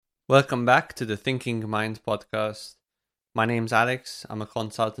Welcome back to the Thinking Mind podcast. My name's Alex. I'm a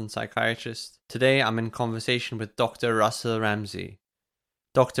consultant psychiatrist. Today I'm in conversation with Dr. Russell Ramsay.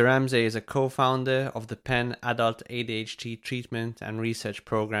 Dr. Ramsay is a co-founder of the Penn Adult ADHD Treatment and Research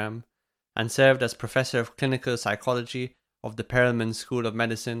Program and served as Professor of Clinical Psychology of the Perelman School of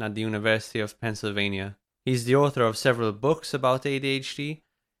Medicine at the University of Pennsylvania. He's the author of several books about ADHD,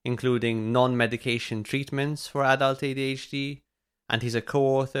 including Non-Medication Treatments for Adult ADHD, and he's a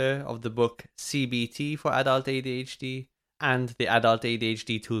co-author of the book CBT for Adult ADHD and the Adult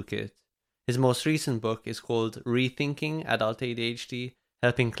ADHD Toolkit. His most recent book is called Rethinking Adult ADHD,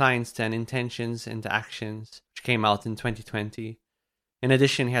 Helping Clients Turn Intentions into Actions, which came out in 2020. In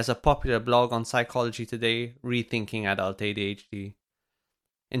addition, he has a popular blog on Psychology Today, Rethinking Adult ADHD.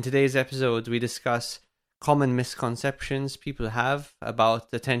 In today's episode, we discuss common misconceptions people have about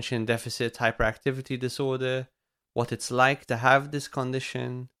attention deficit hyperactivity disorder, what it's like to have this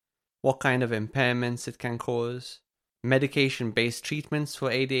condition, what kind of impairments it can cause, medication-based treatments for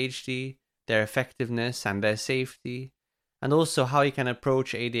ADHD, their effectiveness and their safety, and also how you can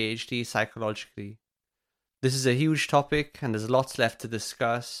approach ADHD psychologically. This is a huge topic and there's lots left to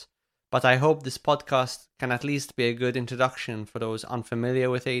discuss, but I hope this podcast can at least be a good introduction for those unfamiliar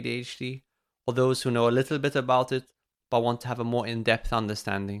with ADHD or those who know a little bit about it but want to have a more in-depth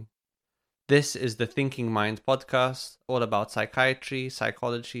understanding. This is the Thinking Mind podcast, all about psychiatry,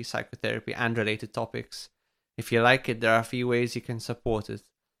 psychology, psychotherapy, and related topics. If you like it, there are a few ways you can support it.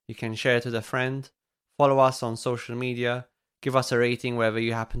 You can share it with a friend, follow us on social media, give us a rating wherever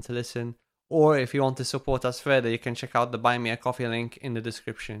you happen to listen, or if you want to support us further, you can check out the Buy Me a Coffee link in the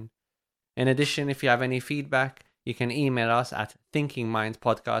description. In addition, if you have any feedback, you can email us at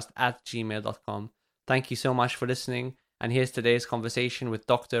thinkingmindpodcast@gmail.com. Thank you so much for listening. And here's today's conversation with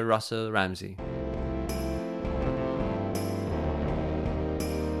Dr. Russell Ramsay.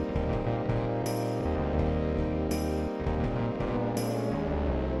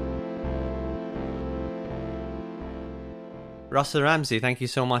 Russell Ramsay, thank you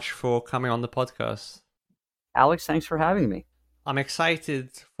so much for coming on the podcast. Alex, thanks for having me. I'm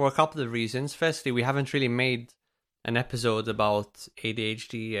excited for a couple of reasons. Firstly, we haven't really made an episode about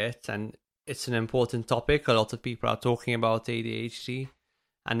ADHD yet, and it's an important topic. A lot of people are talking about ADHD.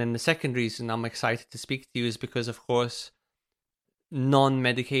 And then the second reason I'm excited to speak to you is because, of course,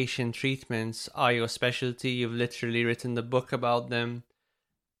 non-medication treatments are your specialty. You've literally written the book about them.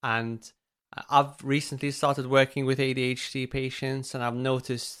 And I've recently started working with ADHD patients, and I've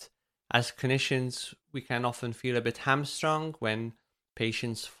noticed as clinicians, we can often feel a bit hamstrung when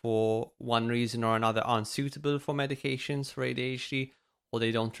patients, for one reason or another, aren't suitable for medications for ADHD, or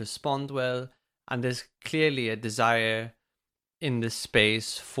they don't respond well. And there's clearly a desire in this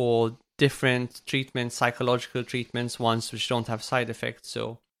space for different treatments, psychological treatments, ones which don't have side effects.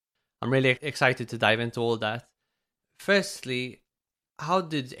 So I'm really excited to dive into all that. Firstly, how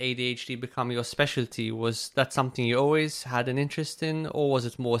did ADHD become your specialty? Was that something you always had an interest in, or was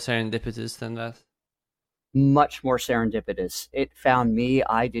it more serendipitous than that? Much more serendipitous. It found me.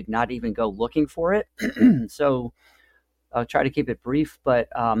 I did not even go looking for it. So I'll try to keep it brief, but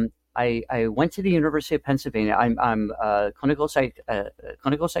I went to the University of Pennsylvania. I'm a clinical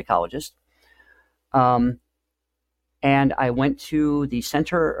psychologist, and I went to the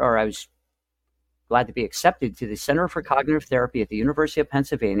center, or I was glad to be accepted to the Center for Cognitive Therapy at the University of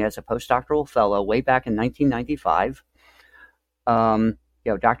Pennsylvania as a postdoctoral fellow way back in 1995.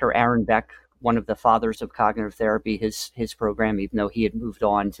 Dr. Aaron Beck, one of the fathers of cognitive therapy, his program, even though he had moved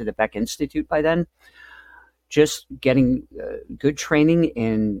on to the Beck Institute by then, just getting good training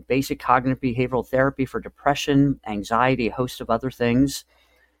in basic cognitive behavioral therapy for depression, anxiety, a host of other things.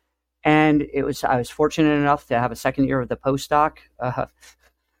 And I was fortunate enough to have a second year of the postdoc.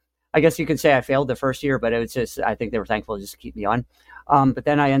 I guess you could say I failed the first year, but it was just, I think they were thankful to just keep me on. But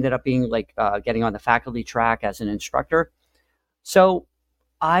then I ended up being getting on the faculty track as an instructor. So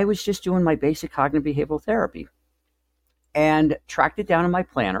I was just doing my basic cognitive behavioral therapy and tracked it down in my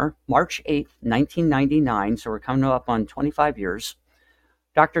planner, March 8th, 1999. So we're coming up on 25 years.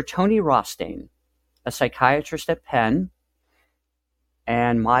 Dr. Tony Rothstein, a psychiatrist at Penn.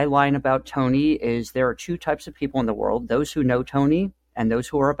 And my line about Tony is there are two types of people in the world, those who know Tony and those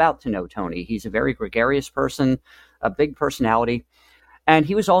who are about to know Tony. He's a very gregarious person, a big personality. And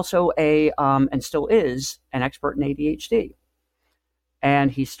he was also and still is, an expert in ADHD.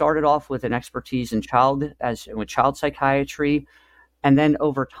 And he started off with an expertise in child psychiatry. And then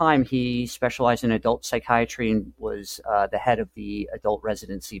over time, he specialized in adult psychiatry and was the head of the adult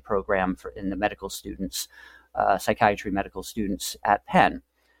residency program in the medical students, psychiatry medical students at Penn.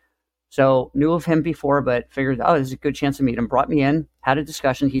 So knew of him before, but figured, oh, there's a good chance to meet him. Brought me in, had a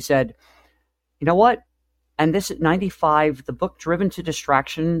discussion. He said, you know what? And this at 95, the book Driven to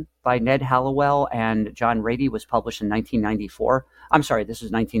Distraction by Ned Hallowell and John Rady was published in 1994. I'm sorry, this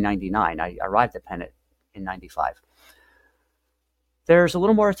is 1999. I arrived at Penn in 95. There's a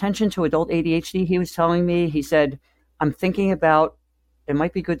little more attention to adult ADHD, he was telling me. He said, I'm thinking about, it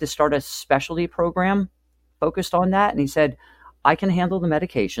might be good to start a specialty program focused on that. And he said, I can handle the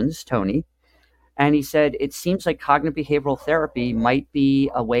medications, Tony. And he said, it seems like cognitive behavioral therapy might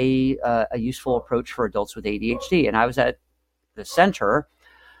be a useful approach for adults with ADHD. And I was at the center,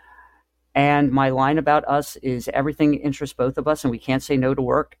 and my line about us is everything interests both of us and we can't say no to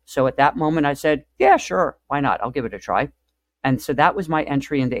work. So at that moment I said, yeah, sure, why not? I'll give it a try. And so that was my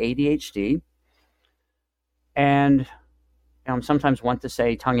entry into ADHD. And I'm sometimes want to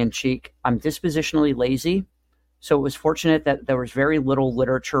say tongue in cheek, I'm dispositionally lazy. So it was fortunate that there was very little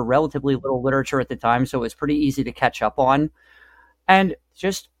literature, relatively little literature at the time. So it was pretty easy to catch up on. And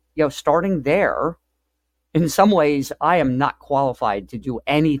just, starting there, in some ways, I am not qualified to do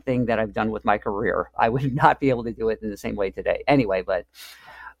anything that I've done with my career. I would not be able to do it in the same way today. Anyway, but,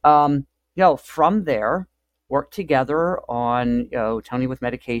 from there, worked together on, Tony with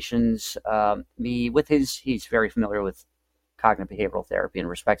medications, me with he's very familiar with cognitive behavioral therapy and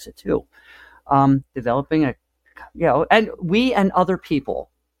respects it too. Developing and we and other people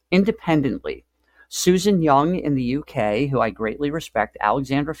independently, Susan Young in the UK, who I greatly respect,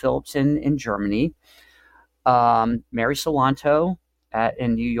 Alexandra Phillips in Germany, Mary Solanto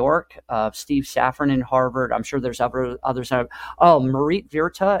in New York, Steve Safran in Harvard. I'm sure there's others. Marit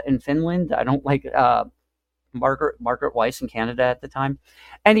Virta in Finland. I don't like Margaret Weiss in Canada at the time.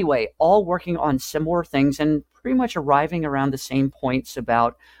 Anyway, all working on similar things and pretty much arriving around the same points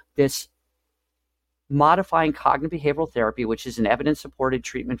about this modifying cognitive behavioral therapy, which is an evidence-supported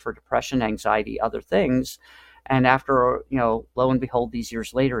treatment for depression, anxiety, other things. And after, lo and behold, these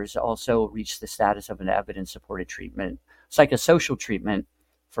years later, has also reached the status of an evidence-supported treatment, psychosocial treatment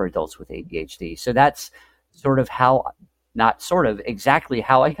for adults with ADHD. So that's sort of exactly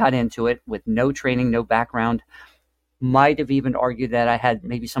how I got into it with no training, no background. Might have even argued that I had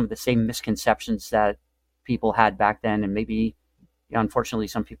maybe some of the same misconceptions that people had back then, and maybe, unfortunately,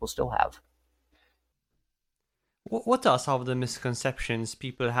 some people still have. What are some of the misconceptions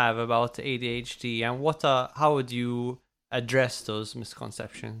people have about ADHD, and how would you address those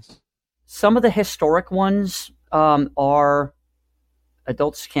misconceptions? Some of the historic ones are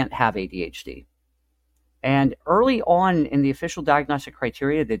adults can't have ADHD. And early on in the official diagnostic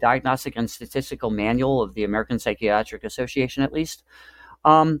criteria, the Diagnostic and Statistical Manual of the American Psychiatric Association, at least,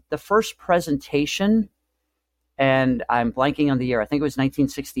 the first presentation, and I'm blanking on the year, I think it was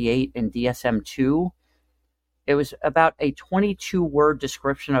 1968 in DSM-2. It was about a 22-word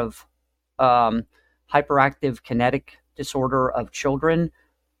description of hyperactive kinetic disorder of children.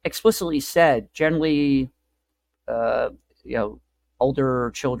 Explicitly said, generally,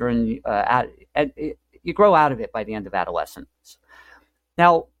 older children, you grow out of it by the end of adolescence.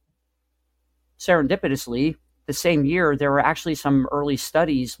 Now, serendipitously, the same year, there were actually some early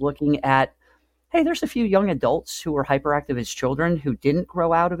studies looking at, hey, there's a few young adults who were hyperactive as children who didn't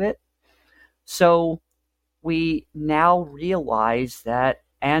grow out of it. So we now realize that,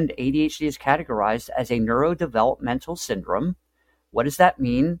 and ADHD is categorized as a neurodevelopmental syndrome. What does that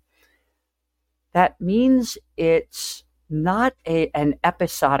mean? That means it's not an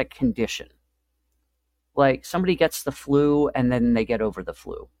episodic condition. Like somebody gets the flu and then they get over the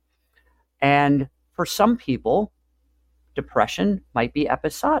flu. And for some people, depression might be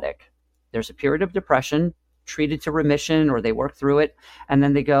episodic. There's a period of depression, treated to remission, or they work through it, and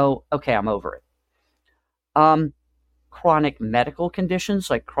then they go, okay, I'm over it. Chronic medical conditions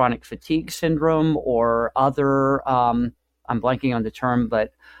like chronic fatigue syndrome or other, I'm blanking on the term,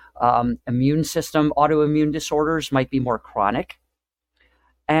 but immune system autoimmune disorders might be more chronic.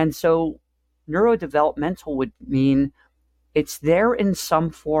 And so neurodevelopmental would mean it's there in some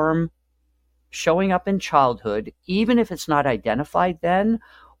form, showing up in childhood, even if it's not identified then,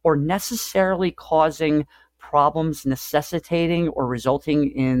 or necessarily causing problems necessitating or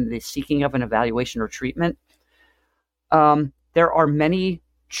resulting in the seeking of an evaluation or treatment. There are many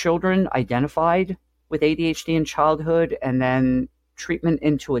children identified with ADHD in childhood, and then treatment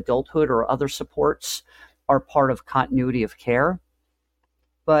into adulthood or other supports are part of continuity of care.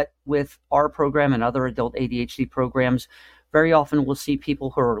 But with our program and other adult ADHD programs, very often we'll see people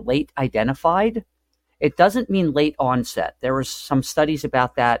who are late identified. It doesn't mean late onset. There were some studies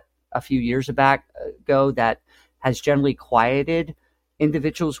about that a few years ago that has generally quieted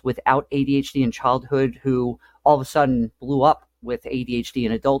individuals without ADHD in childhood who all of a sudden blew up with ADHD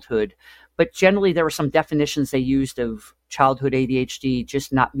in adulthood. But generally, there were some definitions they used of childhood ADHD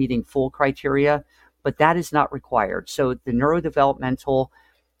just not meeting full criteria, but that is not required. So the neurodevelopmental,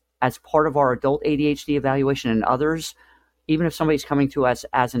 as part of our adult ADHD evaluation and others, even if somebody's coming to us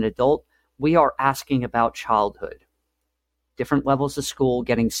as an adult, we are asking about childhood. Different levels of school,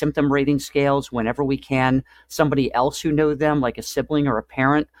 getting symptom rating scales whenever we can. Somebody else who knows them, like a sibling or a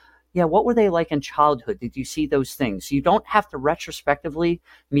parent. Yeah, what were they like in childhood? Did you see those things? You don't have to retrospectively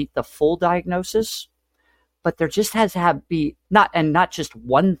meet the full diagnosis, but there just has to be not just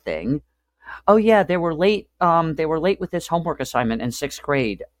one thing. Oh yeah, they were late. They were late with this homework assignment in sixth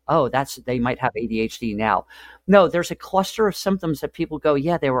grade. Oh, they might have ADHD now. No, there's a cluster of symptoms that people go,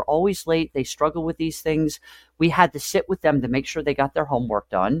 yeah, they were always late. They struggle with these things. We had to sit with them to make sure they got their homework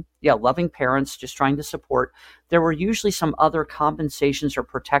done. Yeah, loving parents, just trying to support. There were usually some other compensations or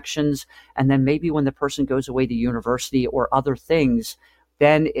protections. And then maybe when the person goes away to university or other things,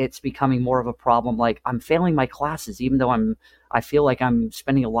 then it's becoming more of a problem. Like, I'm failing my classes, even though I feel like I'm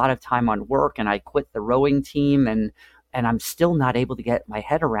spending a lot of time on work, and I quit the rowing team, and I'm still not able to get my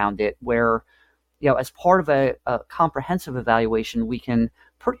head around it. Where, as part of a comprehensive evaluation, we can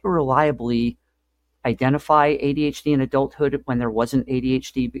pretty reliably identify ADHD in adulthood when there wasn't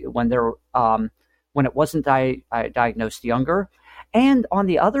ADHD, when it wasn't diagnosed younger. And on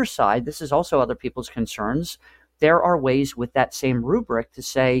the other side, this is also other people's concerns. There are ways with that same rubric to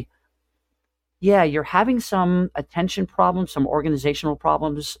say, yeah, you're having some attention problems, some organizational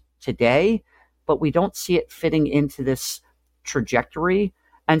problems today, but we don't see it fitting into this trajectory.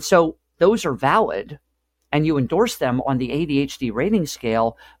 And so those are valid, and you endorse them on the ADHD rating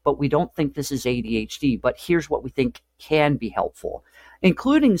scale, but we don't think this is ADHD. But here's what we think can be helpful,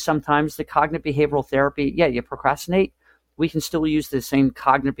 including sometimes the cognitive behavioral therapy. Yeah, you procrastinate. We can still use the same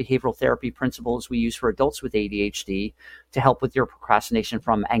cognitive behavioral therapy principles we use for adults with ADHD to help with your procrastination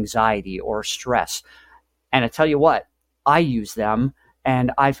from anxiety or stress. And I tell you what, I use them,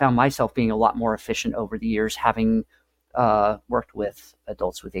 and I found myself being a lot more efficient over the years, having worked with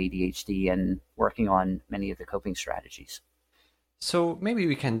adults with ADHD and working on many of the coping strategies. So maybe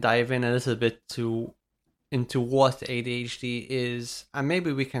we can dive in a little bit into what ADHD is, and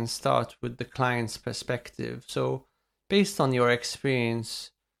maybe we can start with the client's perspective. So based on your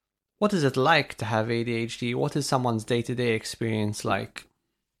experience, what is it like to have ADHD? What is someone's day-to-day experience like?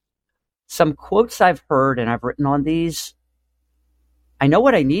 Some quotes I've heard, and I've written on these: I know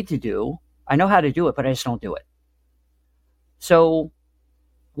what I need to do. I know how to do it, but I just don't do it. So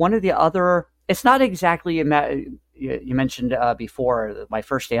one of the other, it's not exactly, you mentioned before, my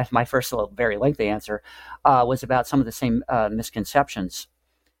first very lengthy answer was about some of the same misconceptions.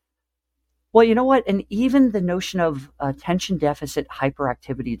 Well, you know what? And even the notion of attention deficit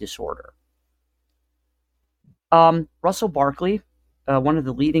hyperactivity disorder. Russell Barkley, one of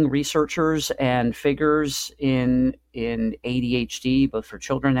the leading researchers and figures in ADHD, both for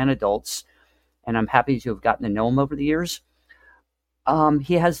children and adults, and I'm happy to have gotten to know him over the years.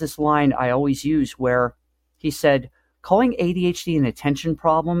 He has this line I always use where he said, calling ADHD an attention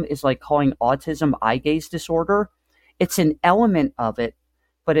problem is like calling autism eye gaze disorder. It's an element of it,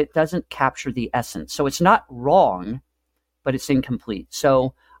 but it doesn't capture the essence. So it's not wrong, but it's incomplete.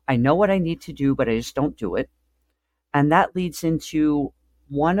 So I know what I need to do, but I just don't do it. And that leads into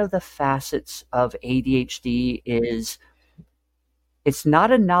one of the facets of ADHD is it's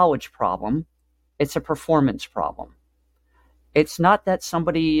not a knowledge problem. It's a performance problem. It's not that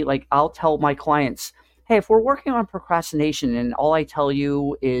somebody, like, I'll tell my clients, hey, if we're working on procrastination and all I tell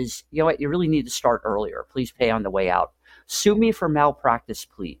you is, you know what, you really need to start earlier. Please pay on the way out. Sue me for malpractice,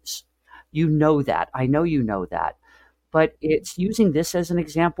 please. You know that. I know you know that. But it's using this as an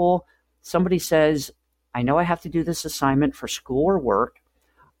example. Somebody says, I know I have to do this assignment for school or work.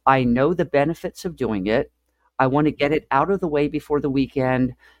 I know the benefits of doing it. I want to get it out of the way before the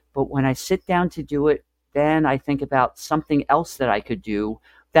weekend. But when I sit down to do it, then I think about something else that I could do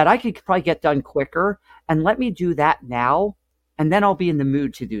that I could probably get done quicker. And let me do that now. And then I'll be in the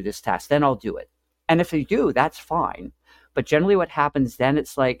mood to do this task. Then I'll do it. And if you do, that's fine. But generally what happens then,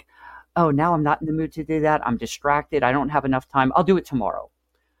 it's like, oh, now I'm not in the mood to do that. I'm distracted. I don't have enough time. I'll do it tomorrow.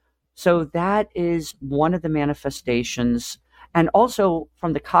 So that is one of the manifestations. And also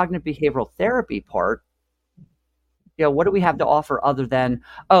from the cognitive behavioral therapy part, you know, what do we have to offer other than,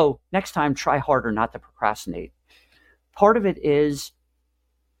 oh, next time try harder not to procrastinate? Part of it is,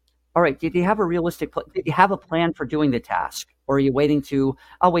 all right, did you have did you have a plan for doing the task? Or are you waiting to,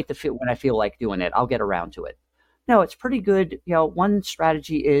 I'll wait to feel when I feel like doing it. I'll get around to it. No, it's pretty good. You know, one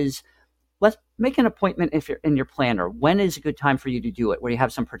strategy is, let's make an appointment if you're in your planner. When is a good time for you to do it, where you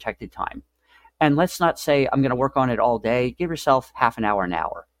have some protected time? And let's not say I'm going to work on it all day. Give yourself half an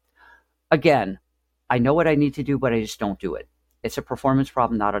hour. Again, I know what I need to do, but I just don't do it. It's a performance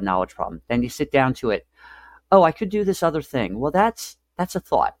problem, not a knowledge problem. Then you sit down to it. Oh, I could do this other thing. Well, that's a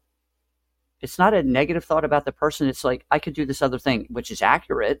thought. It's not a negative thought about the person. It's like, I could do this other thing, which is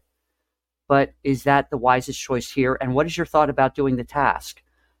accurate, but is that the wisest choice here? And what is your thought about doing the task?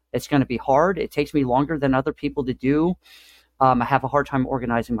 It's going to be hard. It takes me longer than other people to do. I have a hard time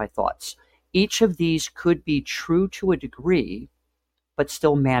organizing my thoughts. Each of these could be true to a degree, but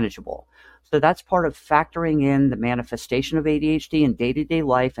still manageable. So that's part of factoring in the manifestation of ADHD in day-to-day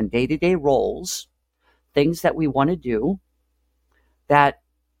life and day-to-day roles, things that we want to do that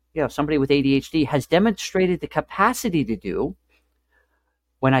somebody with ADHD has demonstrated the capacity to do.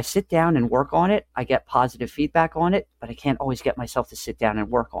 When I sit down and work on it, I get positive feedback on it, but I can't always get myself to sit down and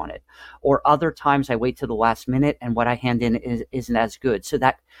work on it. Or other times I wait to the last minute and what I hand in isn't as good. So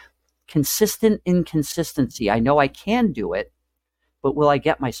that consistent inconsistency, I know I can do it, but will I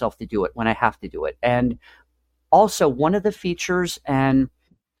get myself to do it when I have to do it? And also one of the features, and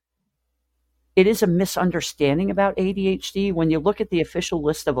it is a misunderstanding about ADHD, when you look at the official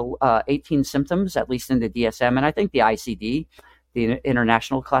list of 18 symptoms, at least in the DSM, and I think the ICD, the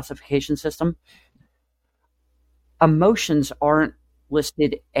International Classification System, emotions aren't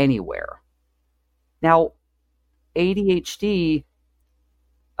listed anywhere. Now, ADHD,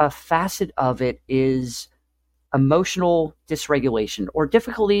 a facet of it is emotional dysregulation or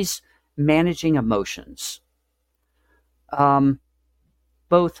difficulties managing emotions.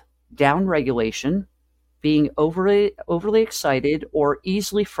 Both downregulation, being overly excited or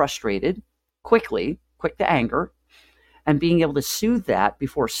easily frustrated, quick to anger, and being able to soothe that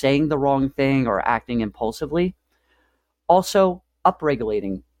before saying the wrong thing or acting impulsively. Also,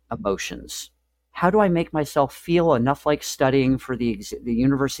 upregulating emotions. How do I make myself feel enough like studying for the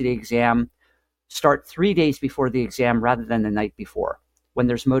university exam? Start 3 days before the exam rather than the night before, when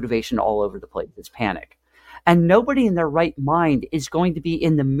there's motivation all over the place. It's panic. And nobody in their right mind is going to be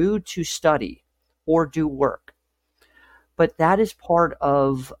in the mood to study or do work. But that is part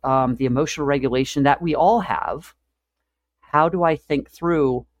of the emotional regulation that we all have. How do I think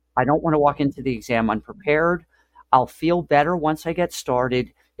through? I don't want to walk into the exam unprepared. I'll feel better once I get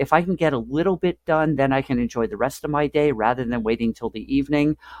started. If I can get a little bit done, then I can enjoy the rest of my day rather than waiting till the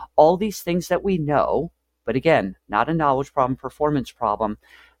evening. All these things that we know, but again, not a knowledge problem, performance problem,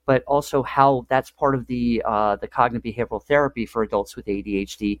 but also how that's part of the cognitive behavioral therapy for adults with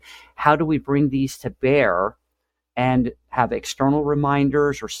ADHD. How do we bring these to bear and have external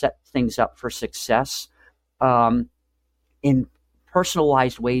reminders or set things up for success in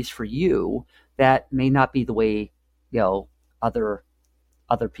personalized ways for you that may not be the way other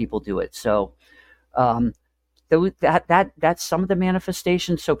people do it. So that's some of the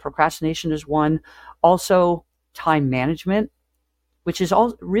manifestations. So procrastination is one. Also, time management, which is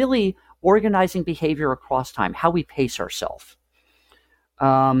all really organizing behavior across time, how we pace ourselves.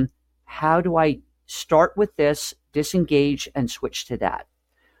 How do I start with this, disengage, and switch to that?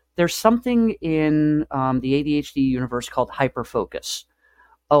 There's something in the ADHD universe called hyperfocus.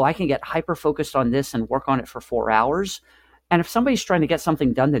 Oh, I can get hyper-focused on this and work on it for 4 hours. And if somebody's trying to get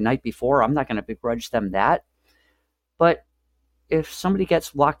something done the night before, I'm not going to begrudge them that. But if somebody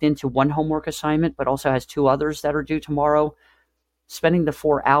gets locked into one homework assignment, but also has 2 others that are due tomorrow, spending the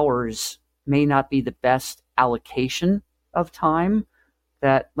 4 hours may not be the best allocation of time.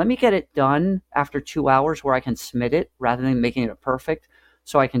 That let me get it done after 2 hours where I can submit it rather than making it perfect,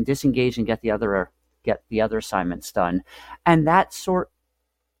 so I can disengage and get the other assignments done. And that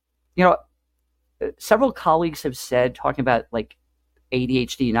several colleagues have said, talking about like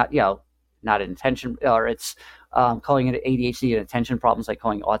ADHD, not an attention, or it's calling it ADHD and attention problems, like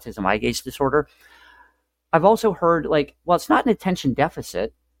calling autism eye gaze disorder. I've also heard it's not an attention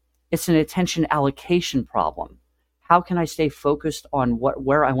deficit, it's an attention allocation problem. How can I stay focused on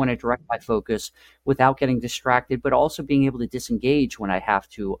where I want to direct my focus without getting distracted, but also being able to disengage when I have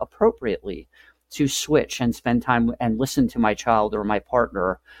to appropriately, to switch and spend time and listen to my child or my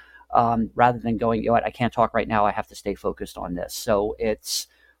partner, rather than going, I can't talk right now, I have to stay focused on this. So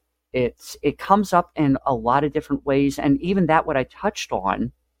it comes up in a lot of different ways. And even that, what I touched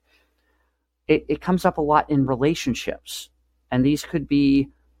on, it comes up a lot in relationships. And these could be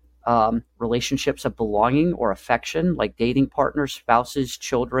relationships of belonging or affection, like dating partners, spouses,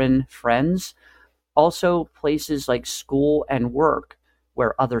 children, friends. Also places like school and work,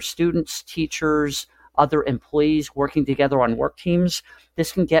 where other students, teachers, other employees working together on work teams.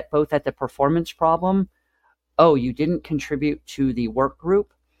 This can get both at the performance problem. Oh, you didn't contribute to the work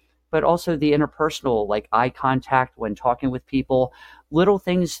group. but also the interpersonal, like eye contact when talking with people, little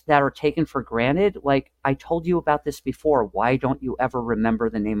things that are taken for granted. Like, I told you about this before. Why don't you ever remember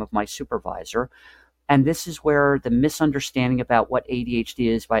the name of my supervisor? And this is where the misunderstanding about what ADHD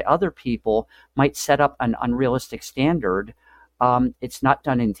is by other people might set up an unrealistic standard. It's not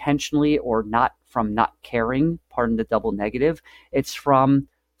done intentionally or not from not caring, pardon the double negative. It's from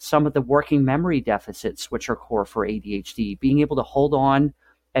some of the working memory deficits, which are core for ADHD, being able to hold on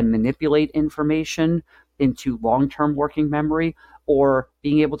and manipulate information into long-term working memory, or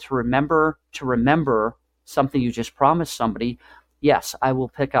being able to remember something you just promised somebody. Yes, I will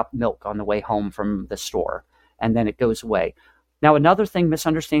pick up milk on the way home from the store, and then it goes away. Now, another thing,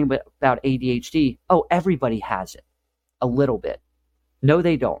 misunderstanding about ADHD, everybody has it a little bit. No,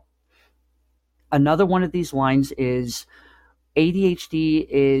 they don't. Another one of these lines is ADHD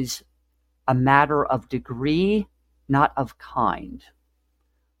is a matter of degree, not of kind.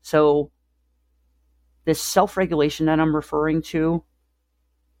 So this self-regulation that I'm referring to,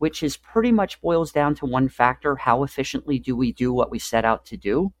 which is pretty much boils down to one factor: how efficiently do we do what we set out to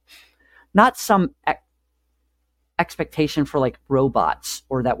do? Not some expectation for like robots,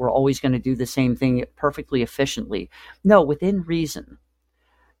 or that we're always going to do the same thing perfectly efficiently. No, within reason.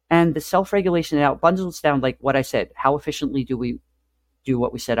 And the self-regulation now bundles down, like what I said, how efficiently do we do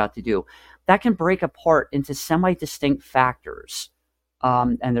what we set out to do? That can break apart into semi-distinct factors.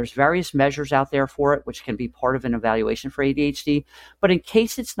 And there's various measures out there for it, which can be part of an evaluation for ADHD. But in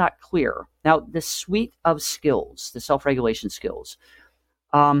case it's not clear, now the suite of skills, the self-regulation skills,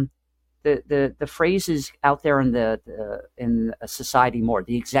 the phrases out there in a society more,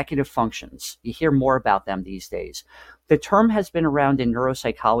 the executive functions, you hear more about them these days. The term has been around in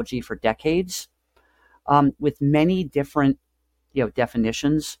neuropsychology for decades, with many different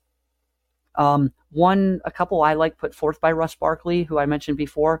definitions. A couple I like put forth by Russ Barkley, who I mentioned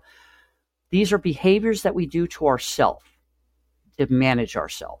before. These are behaviors that we do to ourselves to manage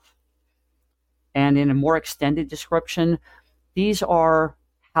ourselves. And in a more extended description, these are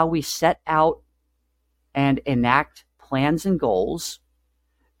how we set out and enact plans and goals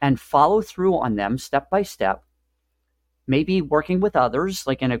and follow through on them step by step, maybe working with others,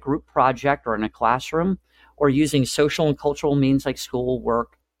 like in a group project or in a classroom, or using social and cultural means like school,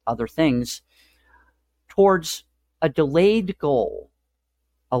 work, other things, towards a delayed goal,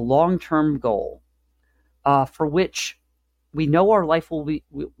 a long-term goal, for which we know our life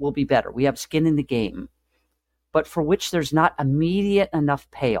will be better. We have skin in the game, but for which there's not immediate enough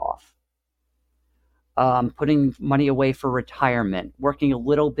payoff. Putting money away for retirement, working a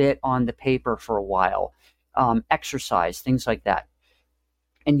little bit on the paper for a while, exercise, things like that.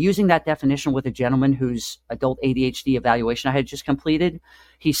 And using that definition with a gentleman whose adult ADHD evaluation I had just completed,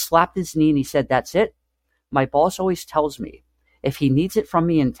 he slapped his knee and he said, "That's it. My boss always tells me if he needs it from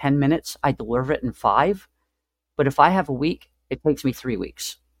me in 10 minutes, I deliver it in 5. But if I have a week, it takes me 3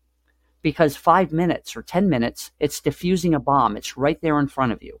 weeks. Because 5 minutes or 10 minutes, it's diffusing a bomb. It's right there in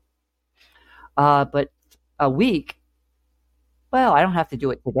front of you. But a week, well, I don't have to do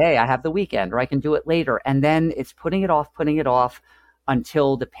it today. I have the weekend, or I can do it later." And then it's putting it off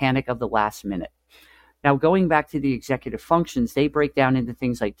until the panic of the last minute. Now, going back to the executive functions, they break down into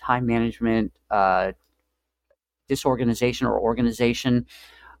things like time management, disorganization or organization,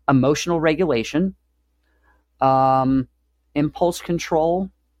 emotional regulation, impulse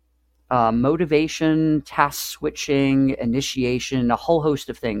control, motivation, task switching, initiation, a whole host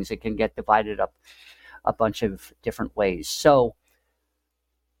of things. It can get divided up a bunch of different ways. So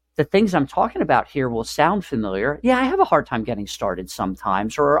the things I'm talking about here will sound familiar. Yeah, I have a hard time getting started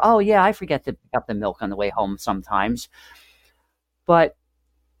sometimes. Or, oh yeah, I forget to pick up the milk on the way home sometimes. But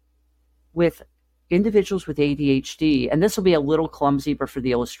with individuals with ADHD, and this will be a little clumsy, but for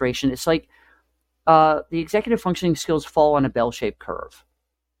the illustration, it's like the executive functioning skills fall on a bell-shaped curve,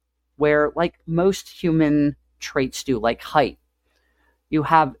 where, like most human traits do, like height, you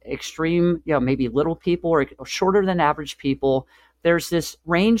have extreme, maybe little people or shorter than average people. There's this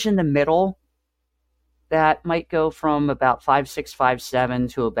range in the middle that might go from about 5'6",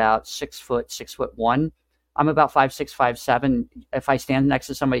 5'7" to about 6 foot, 6'1". I'm about 5'6", 5'7". If I stand next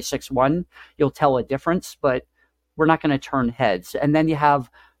to somebody 6'1", you'll tell a difference, but we're not going to turn heads. And then you have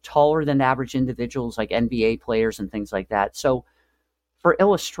taller than average individuals like NBA players and things like that. So for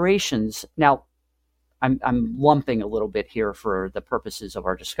illustrations, now I'm lumping a little bit here for the purposes of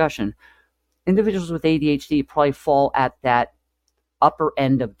our discussion. Individuals with ADHD probably fall at that upper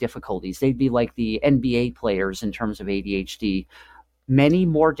end of difficulties. They'd be like the NBA players in terms of ADHD. Many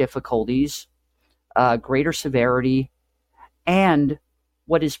more difficulties, greater severity, and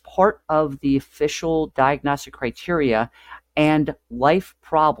what is part of the official diagnostic criteria and life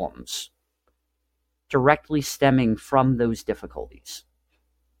problems directly stemming from those difficulties.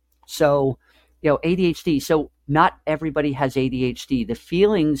 So, ADHD. So not everybody has ADHD. The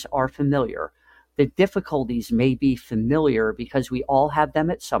feelings are familiar. The difficulties may be familiar because we all have them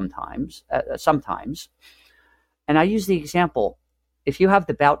at sometimes. And I use the example, if you have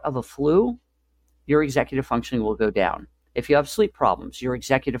the bout of a flu, your executive functioning will go down. If you have sleep problems, your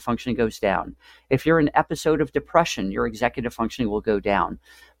executive functioning goes down. If you're in an episode of depression, your executive functioning will go down.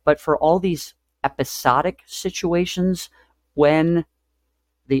 But for all these episodic situations, when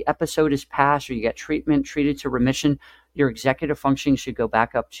the episode is passed or you get treated to remission, your executive functioning should go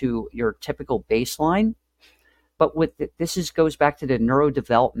back up to your typical baseline. But goes back to the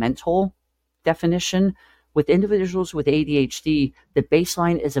neurodevelopmental definition. With individuals with ADHD, the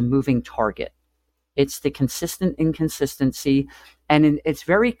baseline is a moving target. It's the consistent inconsistency, and it's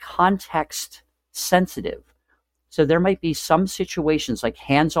very context sensitive. So there might be some situations like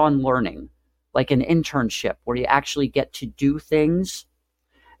hands-on learning, like an internship where you actually get to do things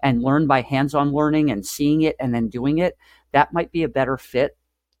and learn by hands-on learning and seeing it and then doing it. That might be a better fit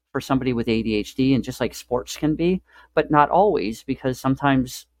for somebody with ADHD, and just like sports can be, but not always, because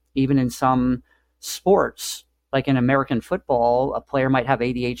sometimes even in some sports, like in American football, a player might have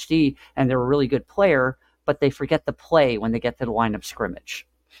ADHD and they're a really good player, but they forget the play when they get to the line of scrimmage,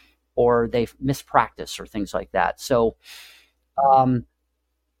 or they miss practice or things like that. So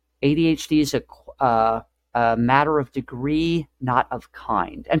ADHD is a matter of degree, not of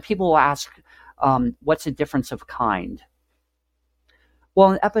kind. And people will ask, what's the difference of kind?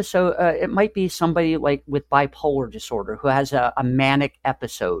 Well, an episode, it might be somebody like with bipolar disorder who has a manic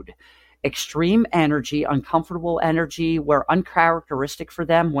episode. Extreme energy, uncomfortable energy, were uncharacteristic for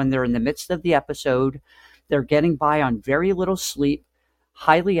them when they're in the midst of the episode. They're getting by on very little sleep,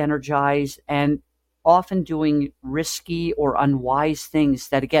 highly energized, and often doing risky or unwise things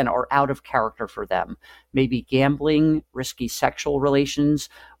that, again, are out of character for them. Maybe gambling, risky sexual relations,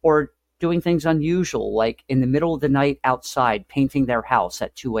 or doing things unusual, like in the middle of the night outside, painting their house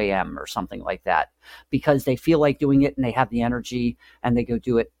at 2 a.m. or something like that, because they feel like doing it and they have the energy and they go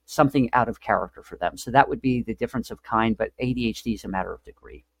do it, something out of character for them. So that would be the difference of kind, but ADHD is a matter of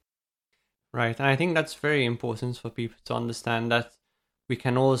degree. Right. And I think that's very important for people to understand that we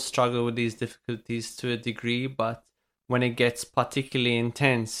can all struggle with these difficulties to a degree, but when it gets particularly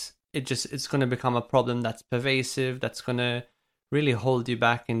intense, it's going to become a problem that's pervasive, that's going to really hold you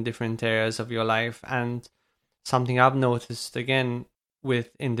back in different areas of your life. And something I've noticed again with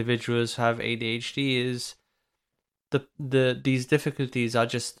individuals who have ADHD is these difficulties are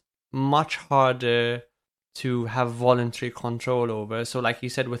just much harder to have voluntary control over. So like you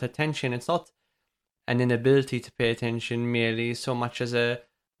said, with attention, it's not an inability to pay attention merely so much as a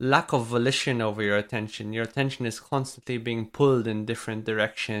lack of volition over your attention. Your attention is constantly being pulled in different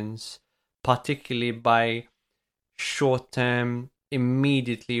directions, particularly by short-term,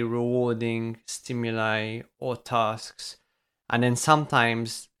 immediately rewarding stimuli or tasks. And then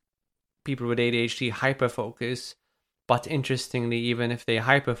sometimes people with ADHD hyperfocus, but interestingly, even if they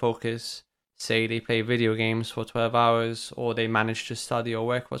hyperfocus, say they play video games for 12 hours or they manage to study or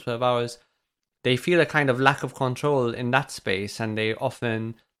work for 12 hours, they feel a kind of lack of control in that space, and they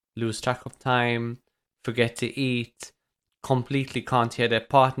often lose track of time, forget to eat, completely can't hear their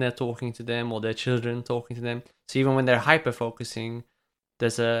partner talking to them or their children talking to them. So even when they're hyper-focusing,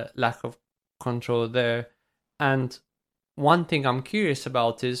 there's a lack of control there. And one thing I'm curious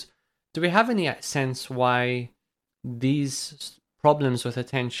about is, do we have any sense why these problems with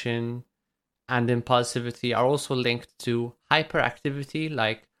attention and impulsivity are also linked to hyperactivity,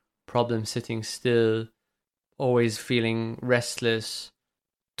 like problem sitting still, always feeling restless,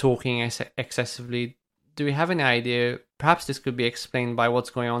 talking excessively? Do we have any idea? Perhaps this could be explained by what's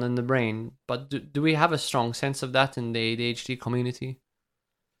going on in the brain, but do we have a strong sense of that in the ADHD community?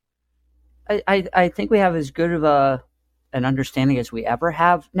 I think we have as good of an understanding as we ever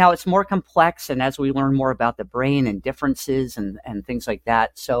have. Now, it's more complex, and as we learn more about the brain and differences and things like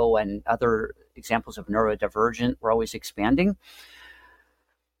that, and other examples of neurodivergent, we're always expanding.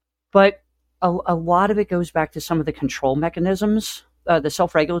 But a lot of it goes back to some of the control mechanisms, the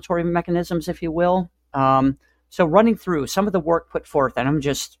self-regulatory mechanisms, if you will. So running through some of the work put forth, and I'm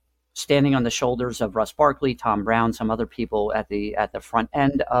just standing on the shoulders of Russ Barkley, Tom Brown, some other people at the front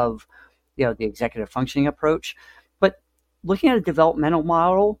end of the executive functioning approach. But looking at a developmental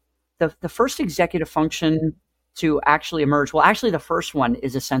model, the first executive function to actually emerge, well, actually the first one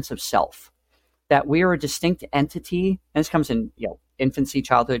is a sense of self, that we are a distinct entity, and this comes in infancy,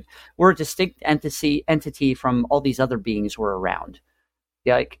 childhood. We're a distinct entity from all these other beings we're around.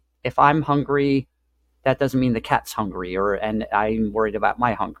 Like if I'm hungry, That doesn't mean the cat's hungry and I'm worried about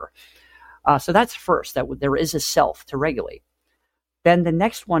my hunger. So that's first, that there is a self to regulate. Then the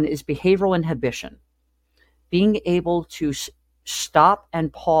next one is behavioral inhibition, being able to stop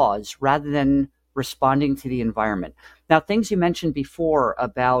and pause rather than responding to the environment. Now, things you mentioned before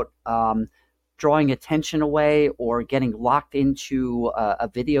about drawing attention away or getting locked into a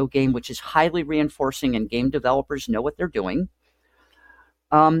video game, which is highly reinforcing, and game developers know what they're doing.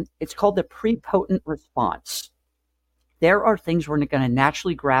 It's called the prepotent response. There are things we're going to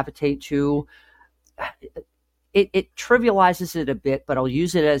naturally gravitate to. It trivializes it a bit, but I'll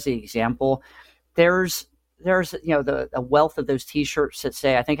use it as an example. There's a wealth of those T-shirts that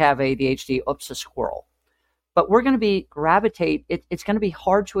say, "I think I have ADHD." Oops, a squirrel. But we're going to it's going to be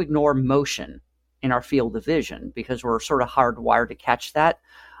hard to ignore motion in our field of vision because we're sort of hardwired to catch that.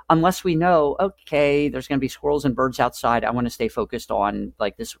 Unless we know, okay, there's going to be squirrels and birds outside. I want to stay focused on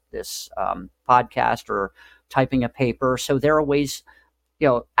like this podcast or typing a paper. So there are ways,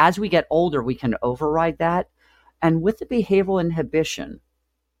 as we get older, we can override that. And with the behavioral inhibition,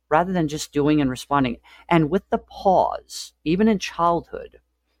 rather than just doing and responding, and with the pause, even in childhood,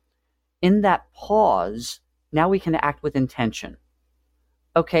 in that pause, now we can act with intention.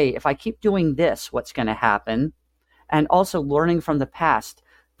 Okay, if I keep doing this, what's going to happen? And also learning from the past.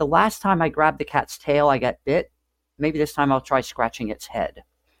 The last time I grabbed the cat's tail, I got bit. Maybe this time I'll try scratching its head.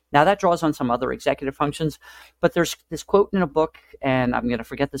 Now that draws on some other executive functions, but there's this quote in a book, and I'm going to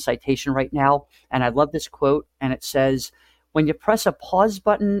forget the citation right now, and I love this quote, and it says, "When you press a pause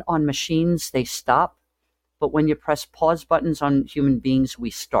button on machines, they stop, but when you press pause buttons on human beings, we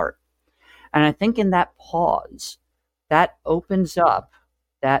start." And I think in that pause, that opens up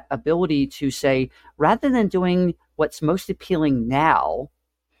that ability to say, rather than doing what's most appealing now,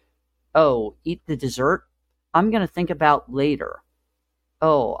 oh, eat the dessert, I'm going to think about later.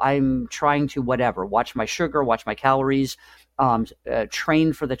 Oh, I'm trying to whatever, watch my sugar, watch my calories,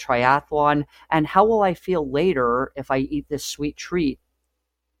 train for the triathlon. And how will I feel later if I eat this sweet treat?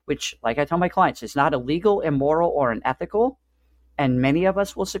 Which, like I tell my clients, is not illegal, immoral, or unethical. And many of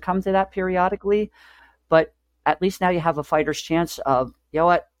us will succumb to that periodically. But at least now you have a fighter's chance of, you know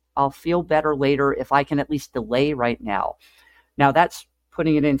what, I'll feel better later if I can at least delay right now. Now that's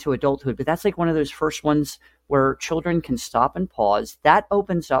putting it into adulthood, but that's like one of those first ones where children can stop and pause. That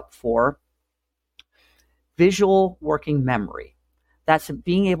opens up for visual working memory. That's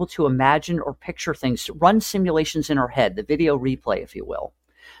being able to imagine or picture things, run simulations in our head, the video replay, if you will.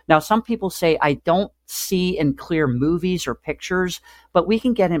 Now, some people say, I don't see in clear movies or pictures, but we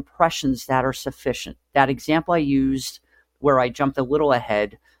can get impressions that are sufficient. That example I used where I jumped a little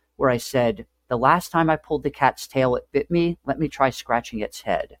ahead, where I said, the last time I pulled the cat's tail, it bit me. Let me try scratching its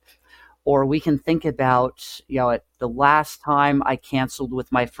head. Or we can think about, the last time I canceled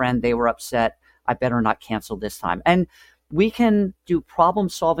with my friend, they were upset. I better not cancel this time. And we can do problem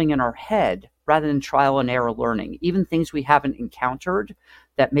solving in our head rather than trial and error learning, even things we haven't encountered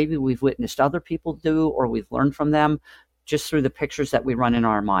that maybe we've witnessed other people do or we've learned from them just through the pictures that we run in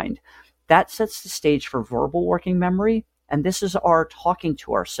our mind. That sets the stage for verbal working memory. And this is our talking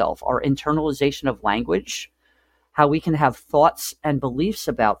to ourselves, our internalization of language, how we can have thoughts and beliefs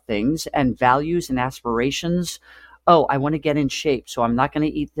about things and values and aspirations. Oh, I want to get in shape, so I'm not going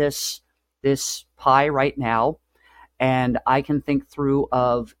to eat this pie right now. And I can think through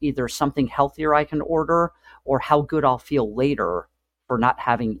of either something healthier I can order or how good I'll feel later for not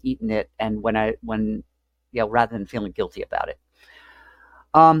having eaten it, and when rather than feeling guilty about it.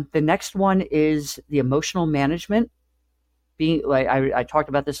 The next one is the emotional management. Being like I talked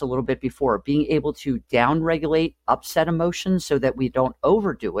about this a little bit before, being able to down-regulate upset emotions so that we don't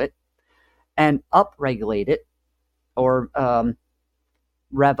overdo it, and up-regulate it, or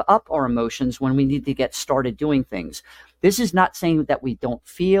rev up our emotions when we need to get started doing things. This is not saying that we don't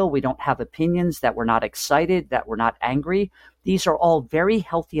feel, we don't have opinions, that we're not excited, that we're not angry. These are all very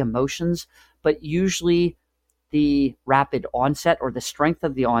healthy emotions, but usually the rapid onset or the strength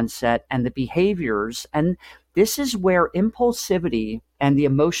of the onset and the behaviors. And this is where impulsivity and the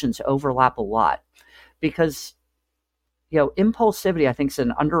emotions overlap a lot, because impulsivity, I think, is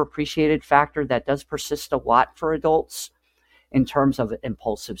an underappreciated factor that does persist a lot for adults in terms of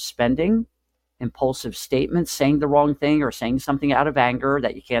impulsive spending, impulsive statements, saying the wrong thing or saying something out of anger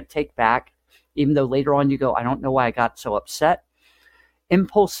that you can't take back, even though later on you go, I don't know why I got so upset.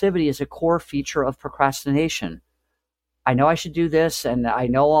 Impulsivity is a core feature of procrastination. I know I should do this, and I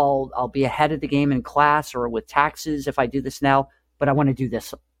know I'll be ahead of the game in class or with taxes if I do this now, but I want to do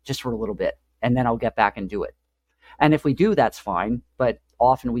this just for a little bit, and then I'll get back and do it. And if we do, that's fine, but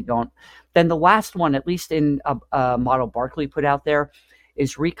often we don't. Then the last one, at least in a model Barkley put out there,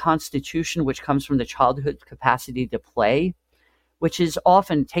 is reconstitution, which comes from the childhood capacity to play, which is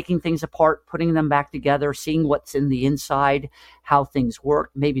often taking things apart, putting them back together, seeing what's in the inside, how things work,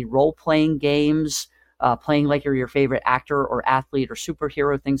 maybe role-playing games, playing like you're your favorite actor or athlete or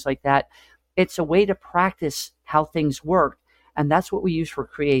superhero, things like that. It's a way to practice how things work, and that's what we use for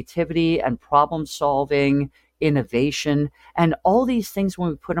creativity and problem solving, innovation, and all these things when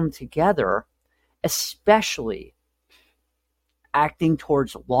we put them together, especially acting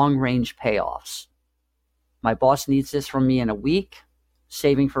towards long-range payoffs. My boss needs this from me in a week,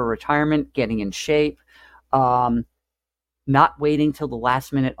 saving for retirement, getting in shape, not waiting till the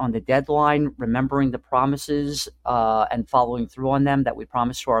last minute on the deadline, remembering the promises and following through on them that we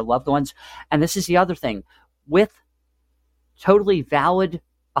promised to our loved ones. And this is the other thing, with totally valid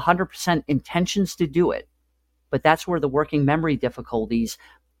 100% intentions to do it, but that's where the working memory difficulties,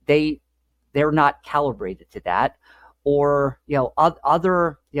 they're not calibrated to that, or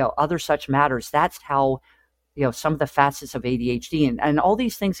other such matters. That's how some of the facets of ADHD and all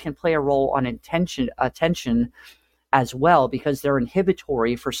these things can play a role on attention as well, because they're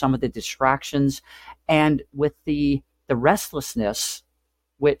inhibitory for some of the distractions, and with the restlessness,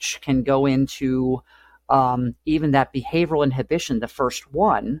 which can go into even that behavioral inhibition, the first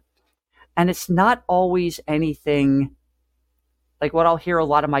one. And it's not always anything like what I'll hear a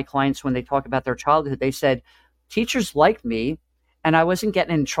lot of my clients when they talk about their childhood. They said, teachers liked me and I wasn't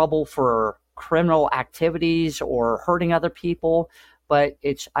getting in trouble for criminal activities or hurting other people, but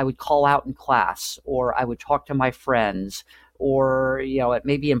I would call out in class, or I would talk to my friends, or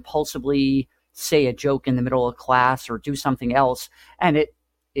maybe impulsively say a joke in the middle of class or do something else, and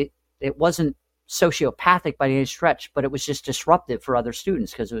it wasn't sociopathic by any stretch, but it was just disruptive for other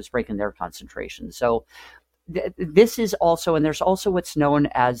students because it was breaking their concentration. So this is also, and there's also what's known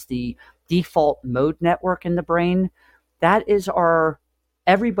as the default mode network in the brain. That is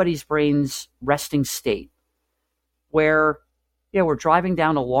everybody's brain's resting state, where we're driving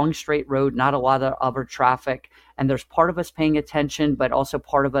down a long straight road, not a lot of other traffic, and there's part of us paying attention, but also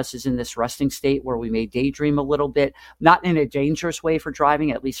part of us is in this resting state where we may daydream a little bit, not in a dangerous way for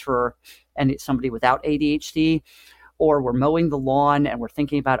driving, at least for somebody without ADHD, or we're mowing the lawn and we're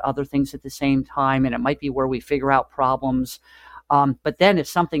thinking about other things at the same time, and it might be where we figure out problems. But then if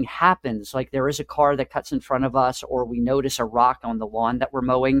something happens, like there is a car that cuts in front of us, or we notice a rock on the lawn that we're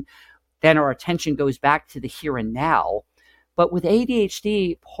mowing, then our attention goes back to the here and now. But with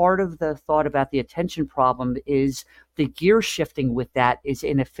ADHD, part of the thought about the attention problem is the gear shifting with that is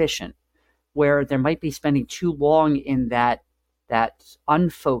inefficient, where there might be spending too long in that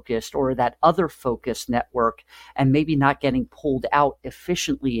unfocused or that other focused network, and maybe not getting pulled out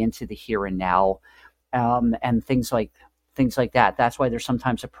efficiently into the here and now, and things like that. That's why there's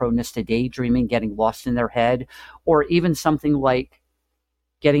sometimes a proneness to daydreaming, getting lost in their head, or even something like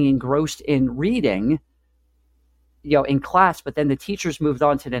getting engrossed in reading, in class, but then the teachers moved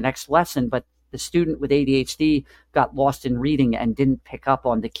on to the next lesson, but the student with ADHD got lost in reading and didn't pick up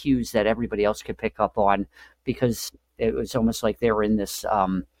on the cues that everybody else could pick up on, because it was almost like they were in this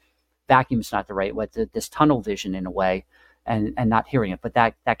vacuum's not the right word, this tunnel vision in a way, and not hearing it. But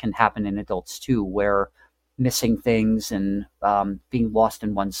that can happen in adults too, where missing things and being lost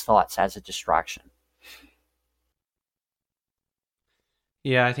in one's thoughts as a distraction.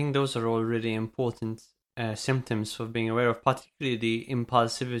 Yeah, I think those are all really important symptoms for being aware of, particularly the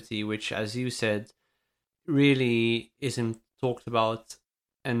impulsivity, which, as you said, really isn't talked about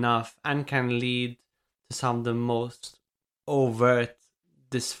enough and can lead to some of the most overt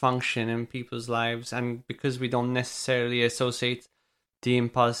dysfunction in people's lives. And because we don't necessarily associate the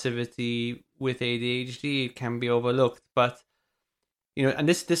impulsivity with ADHD, it can be overlooked. But and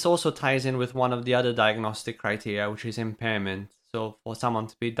this also ties in with one of the other diagnostic criteria, which is impairment. So for someone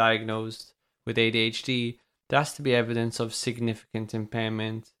to be diagnosed with ADHD, there has to be evidence of significant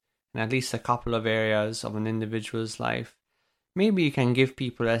impairment in at least a couple of areas of an individual's life. Maybe you can give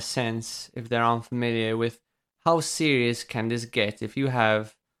people a sense, if they're unfamiliar, with how serious can this get. If you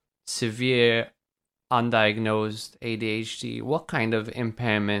have severe undiagnosed ADHD, what kind of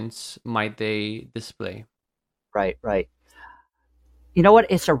impairments might they display? Right. You know what?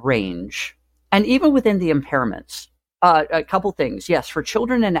 It's a range. And even within the impairments, a couple things. Yes, for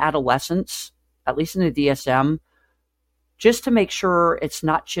children and adolescents, at least in the DSM, just to make sure it's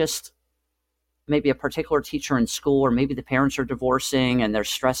not just maybe a particular teacher in school, or maybe the parents are divorcing and there's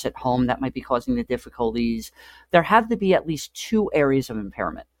stress at home that might be causing the difficulties. There have to be at least two areas of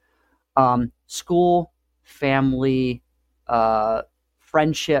impairment: school, family,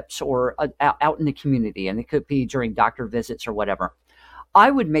 friendships, or out in the community. And it could be during doctor visits or whatever.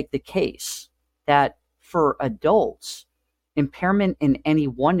 I would make the case that for adults, impairment in any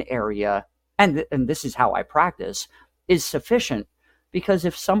one area, and this is how I practice, is sufficient. Because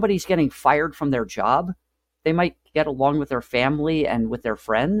if somebody's getting fired from their job, they might get along with their family and with their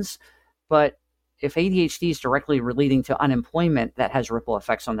friends. But if ADHD is directly relating to unemployment, that has ripple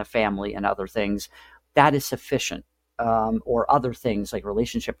effects on the family and other things, that is sufficient. Or other things like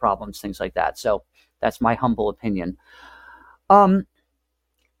relationship problems, things like that. So that's my humble opinion. And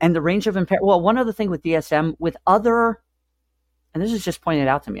the range of impairment. Well, one other thing with DSM, with other, and this is just pointed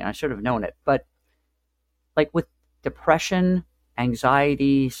out to me, and I should have known it, but like with depression,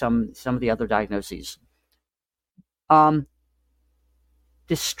 anxiety, some of the other diagnoses,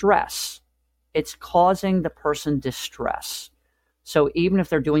 distress, it's causing the person distress. So even if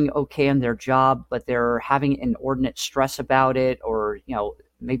they're doing okay in their job, but they're having inordinate stress about it, or,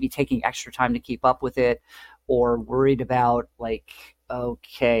 maybe taking extra time to keep up with it, or worried about like,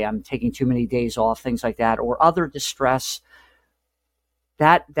 okay, I'm taking too many days off, things like that, or other distress,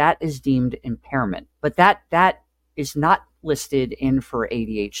 that is deemed impairment. But that is not listed in for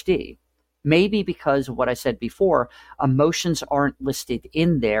ADHD. Maybe because of what I said before, emotions aren't listed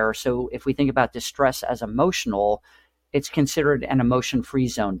in there. So if we think about distress as emotional, it's considered an emotion-free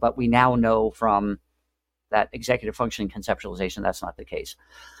zone. But we now know from that executive functioning conceptualization, that's not the case.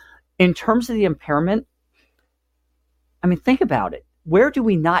 In terms of the impairment, I mean, think about it. Where do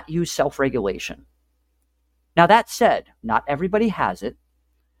we not use self-regulation? Now, that said, not everybody has it,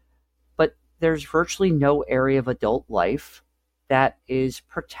 but there's virtually no area of adult life that is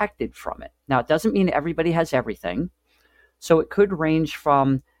protected from it. Now, it doesn't mean everybody has everything. So it could range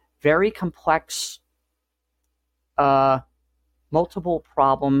from very complex multiple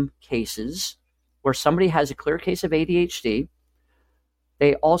problem cases where somebody has a clear case of ADHD.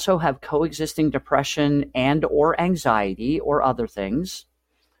 They also have coexisting depression and or anxiety or other things.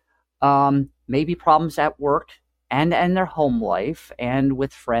 Maybe problems at work and their home life and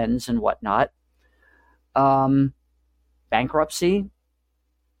with friends and whatnot. Bankruptcy.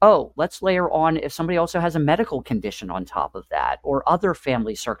 Oh, let's layer on if somebody also has a medical condition on top of that, or other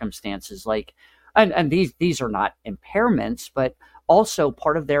family circumstances like, and these are not impairments, but also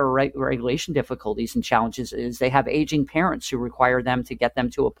part of their regulation difficulties and challenges is they have aging parents who require them to get them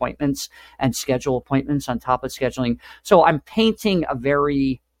to appointments and schedule appointments on top of scheduling. So I'm painting a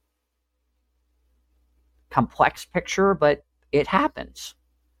very complex picture, but it happens.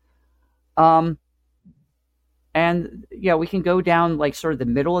 And we can go down like sort of the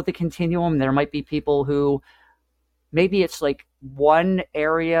middle of the continuum. There might be people who maybe it's like one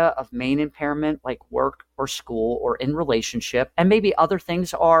area of main impairment, like work or school or in relationship. And maybe other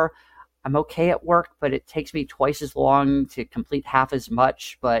things are, I'm okay at work, but it takes me twice as long to complete half as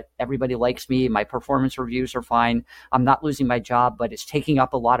much, but everybody likes me. My performance reviews are fine. I'm not losing my job, but it's taking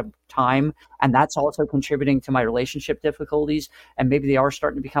up a lot of time. And that's also contributing to my relationship difficulties. And maybe they are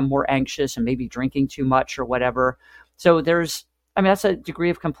starting to become more anxious and maybe drinking too much or whatever. So that's a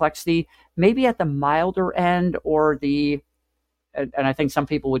degree of complexity, maybe at the milder end or and I think some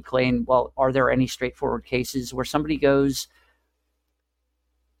people would claim, well, are there any straightforward cases where somebody goes,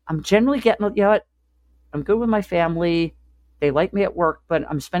 I'm generally getting, I'm good with my family. They like me at work, but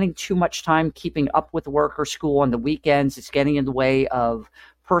I'm spending too much time keeping up with work or school on the weekends. It's getting in the way of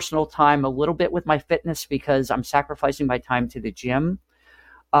personal time, a little bit with my fitness because I'm sacrificing my time to the gym.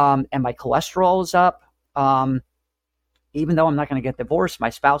 And my cholesterol is up. Even though I'm not going to get divorced, my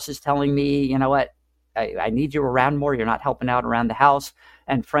spouse is telling me, you know what, I need you around more. You're not helping out around the house.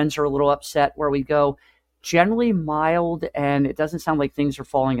 And friends are a little upset where we go. Generally mild, and it doesn't sound like things are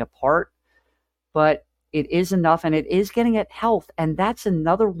falling apart, but it is enough, and it is getting at health. And that's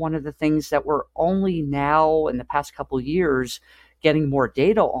another one of the things that we're only now in the past couple of years getting more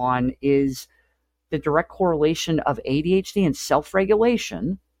data on is the direct correlation of ADHD and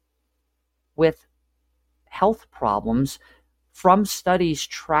self-regulation with health problems from studies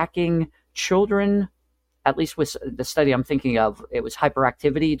tracking children, at least with the study I'm thinking of, it was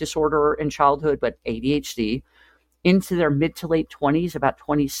hyperactivity disorder in childhood, but ADHD, into their mid to late 20s, about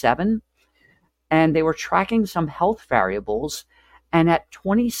 27. And they were tracking some health variables. And at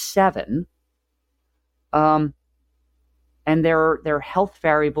 27, and their health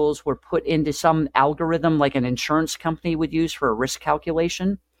variables were put into some algorithm like an insurance company would use for a risk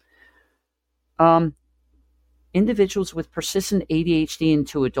calculation. Individuals with persistent ADHD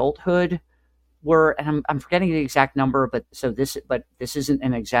into adulthood were, and I'm forgetting the exact number, but this isn't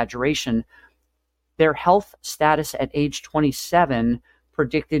an exaggeration. Their health status at age 27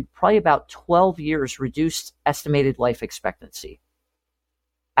 predicted probably about 12 years reduced estimated life expectancy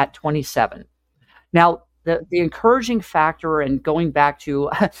at 27. Now, the encouraging factor, and going back to,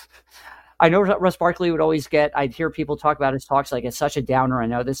 I know Russ Barkley would always I'd hear people talk about his talks like it's such a downer. I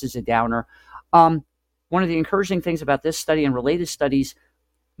know this is a downer. One of the encouraging things about this study and related studies,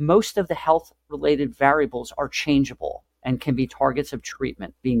 most of the health-related variables are changeable and can be targets of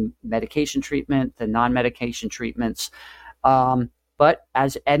treatment, being medication treatment, the non-medication treatments. But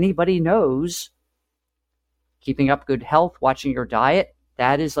as anybody knows, keeping up good health, watching your diet,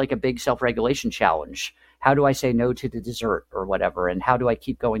 that is like a big self-regulation challenge. How do I say no to the dessert or whatever? And how do I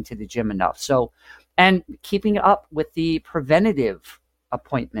keep going to the gym enough? So, and keeping up with the preventative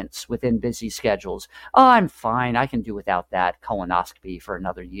appointments within busy schedules. Oh, I'm fine. I can do without that colonoscopy for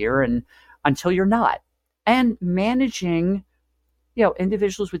another year, and until you're not. And managing,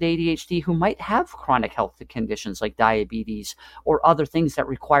 individuals with ADHD who might have chronic health conditions like diabetes or other things that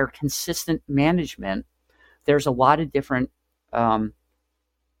require consistent management. There's a lot of different,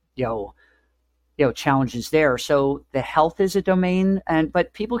 challenges there. So the health is a domain,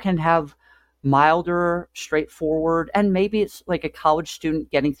 but people can have milder, straightforward, and maybe it's like a college student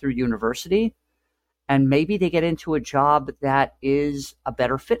getting through university, and maybe they get into a job that is a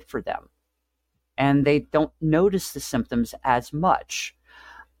better fit for them, and they don't notice the symptoms as much.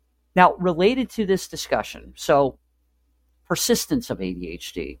 Now, related to this discussion, so persistence of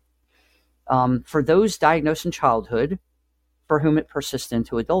ADHD. For those diagnosed in childhood, for whom it persists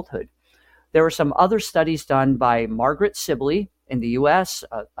into adulthood. There were some other studies done by Margaret Sibley in the U.S.,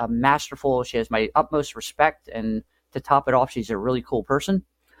 a masterful, she has my utmost respect, and to top it off, she's a really cool person.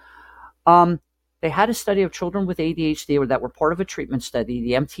 They had a study of children with ADHD that were part of a treatment study,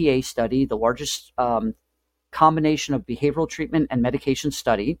 the MTA study, the largest combination of behavioral treatment and medication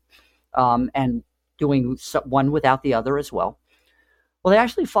study, and doing one without the other as well. Well, they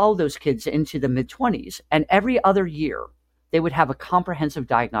actually followed those kids into the mid-20s, and every other year, they would have a comprehensive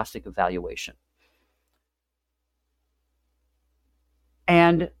diagnostic evaluation.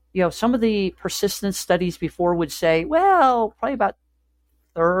 And, some of the persistence studies before would say, well, probably about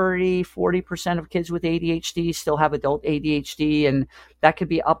 40% of kids with ADHD still have adult ADHD, and that could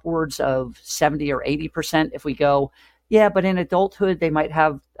be upwards of 70 or 80% if we go, yeah, but in adulthood, they might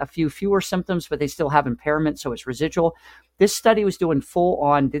have a few fewer symptoms, but they still have impairment, so it's residual. This study was doing full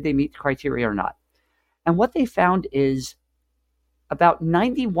on, did they meet the criteria or not? And what they found is about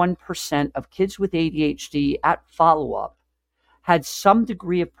 91% of kids with ADHD at follow-up had some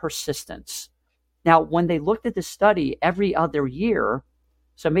degree of persistence. Now, when they looked at the study every other year,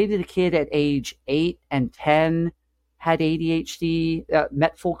 so maybe the kid at age 8 and 10 had ADHD,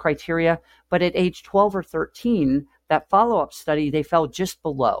 met full criteria, but at age 12 or 13, that follow-up study, they fell just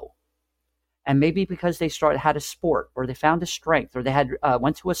below. And maybe because they had a sport, or they found a strength, or they had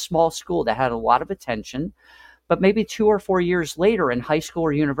went to a small school that had a lot of attention, but maybe 2 or 4 years later in high school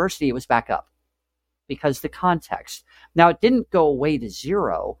or university, it was back up because the context. Now, it didn't go away to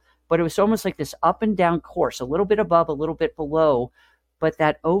zero, but it was almost like this up and down course, a little bit above, a little bit below, but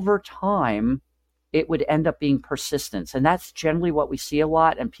that over time, it would end up being persistence. And that's generally what we see a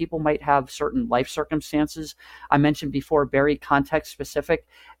lot. And people might have certain life circumstances. I mentioned before, very context specific.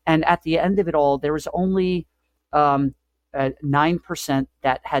 And at the end of it all, there was only 9%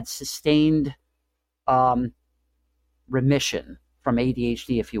 that had sustained remission from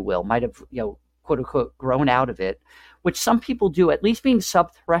ADHD, if you will, might have, quote unquote, grown out of it, which some people do, at least being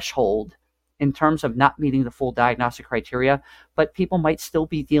sub-threshold in terms of not meeting the full diagnostic criteria, but people might still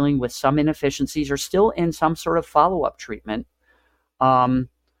be dealing with some inefficiencies or still in some sort of follow-up treatment, to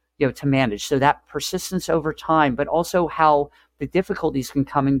manage. So that persistence over time, but also how the difficulties can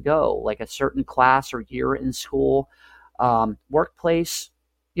come and go, like a certain class or year in school, workplace,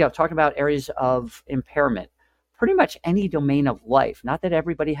 talking about areas of impairment, pretty much any domain of life. Not that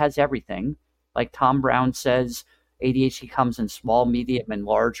everybody has everything. Like Tom Brown says, ADHD comes in small, medium, and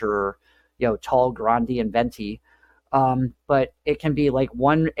large, or tall, grande, and venti. But it can be like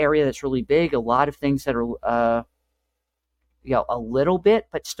one area that's really big, a lot of things that are, a little bit,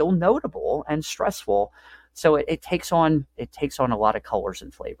 but still notable and stressful. So it takes on a lot of colors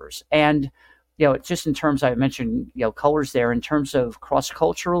and flavors. And, just in terms, I mentioned, colors there, in terms of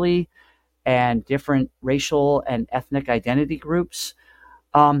cross-culturally and different racial and ethnic identity groups,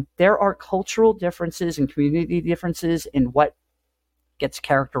 there are cultural differences and community differences in what gets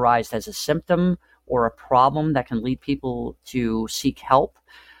characterized as a symptom or a problem that can lead people to seek help.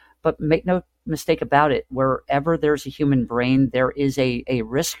 But make no mistake about it, wherever there's a human brain, there is a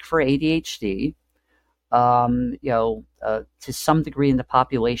risk for ADHD, to some degree in the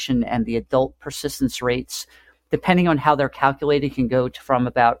population, and the adult persistence rates, depending on how they're calculated, can go from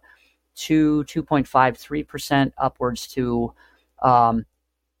about 2.5, 3% upwards to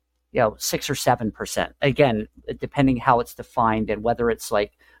 6 or 7%. Again, depending how it's defined and whether it's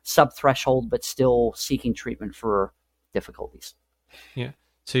like sub-threshold, but still seeking treatment for difficulties. Yeah.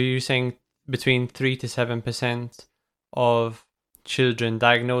 So you're saying between 3 to 7% of children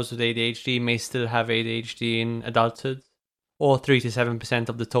diagnosed with ADHD may still have ADHD in adulthood, or 3 to 7%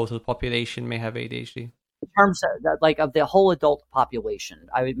 of the total population may have ADHD? In terms of the whole adult population,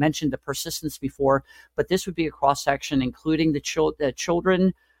 I mentioned the persistence before, but this would be a cross-section, including the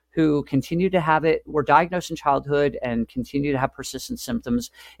children who continue to have it, were diagnosed in childhood and continue to have persistent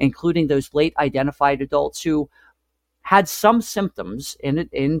symptoms, including those late identified adults who had some symptoms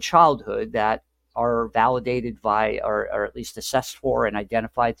in childhood that are validated by or at least assessed for and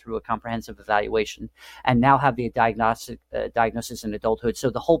identified through a comprehensive evaluation, and now have the diagnosis in adulthood. So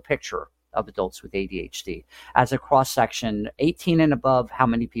the whole picture of adults with ADHD as a cross-section, 18 and above, how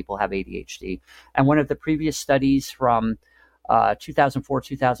many people have ADHD. And one of the previous studies from 2004,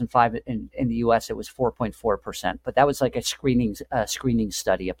 2005 in the US, it was 4.4%, but that was like a screening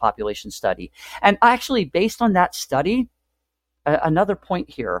study, a population study. And actually, based on that study, another point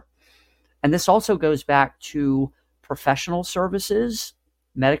here, and this also goes back to professional services,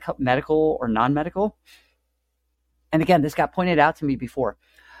 medical or non-medical. And again, this got pointed out to me before.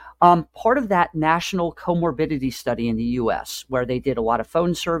 Part of that national comorbidity study in the US, where they did a lot of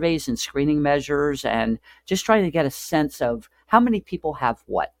phone surveys and screening measures and just trying to get a sense of how many people have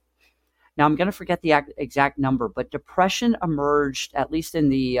what. Now, I'm going to forget the exact number, but depression emerged, at least in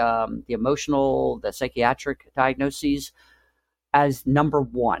the emotional, the psychiatric diagnoses, as number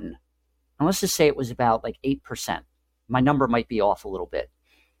one. And let's just say it was about like 8%. My number might be off a little bit.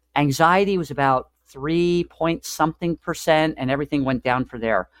 Anxiety was about 3 point something percent, and everything went down for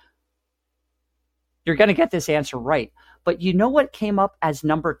there. You're going to get this answer right. But you know what came up as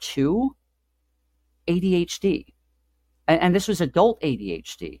number 2? ADHD. And this was adult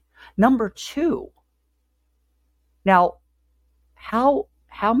ADHD. Number 2. Now, how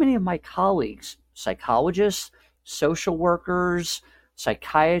many of my colleagues, psychologists, social workers,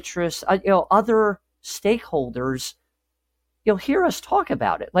 psychiatrists, other stakeholders, you'll hear us talk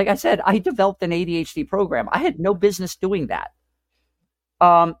about it. Like I said, I developed an ADHD program. I had no business doing that.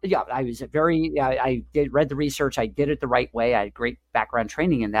 I was I read the research. I did it the right way. I had great background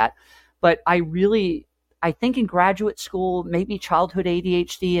training in that. But I think in graduate school, maybe childhood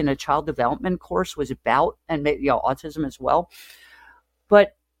ADHD and a child development course was about, and maybe, autism as well.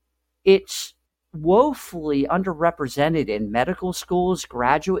 But it's woefully underrepresented in medical schools,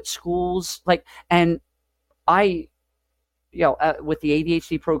 graduate schools, and I, with the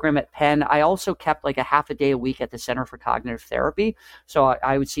ADHD program at Penn, I also kept like a half a day a week at the Center for Cognitive Therapy. So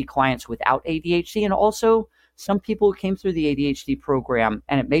I would see clients without ADHD, and also some people who came through the ADHD program,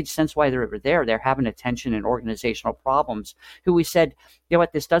 and it made sense why they were there. They're having attention and organizational problems, who we said, you know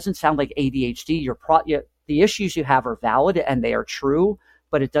what, this doesn't sound like ADHD. The issues you have are valid and they are true,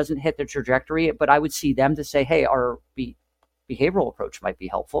 but it doesn't hit the trajectory. But I would see them to say, hey, our behavioral approach might be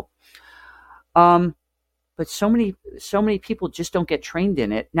helpful. But so many people just don't get trained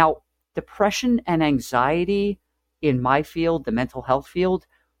in it. Now, depression and anxiety in my field, the mental health field,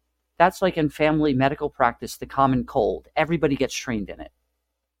 that's like in family medical practice, the common cold. Everybody gets trained in it.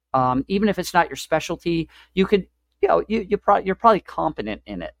 Even if it's not your specialty, you could, you're probably competent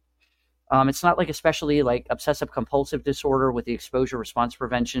in it. It's not like a specialty like obsessive compulsive disorder with the exposure response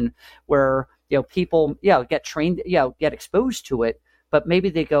prevention, where people get trained, get exposed to it, but maybe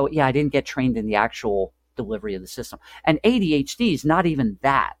they go, I didn't get trained in the actual delivery of the system. And ADHD is not even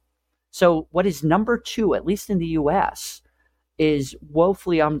that. So what is number 2, at least in the US, is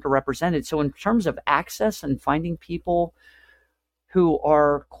woefully underrepresented. So in terms of access and finding people who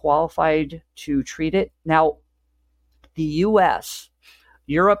are qualified to treat it, now the US,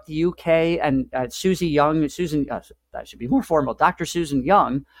 Europe, the UK, and that should be more formal, Dr. Susan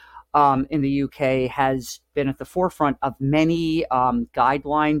Young in the UK has been at the forefront of many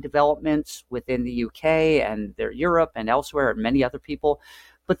guideline developments within the UK and Europe and elsewhere, and many other people.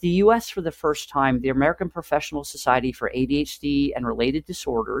 But the US, for the first time, the American Professional Society for ADHD and Related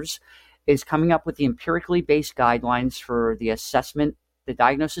Disorders is coming up with the empirically based guidelines for the assessment, the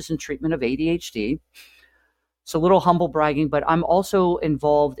diagnosis and treatment of ADHD. It's a little humble bragging, but I'm also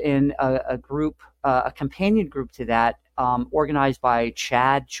involved in a group, a companion group to that, organized by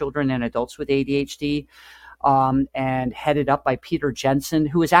CHAD, Children and Adults with ADHD, and headed up by Peter Jensen,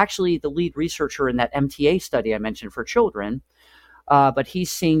 who is actually the lead researcher in that MTA study I mentioned for children. But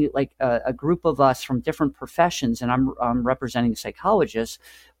he's seeing like a group of us from different professions, and I'm representing psychologists,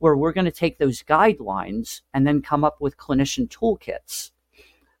 where we're going to take those guidelines and then come up with clinician toolkits.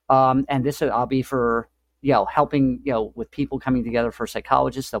 And this I'll be for helping, with people coming together for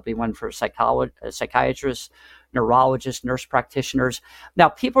psychologists. There'll be one for psychiatrists, neurologists, nurse practitioners. Now,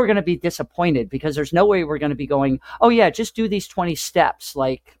 people are going to be disappointed because there's no way we're going to be going, oh yeah, just do these 20 steps,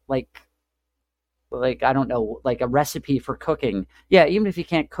 like I don't know, like a recipe for cooking. Yeah, even if you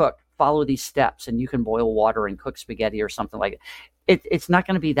can't cook, follow these steps and you can boil water and cook spaghetti or something like it. It's not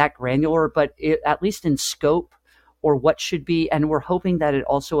going to be that granular, but at least in scope or what should be. And we're hoping that it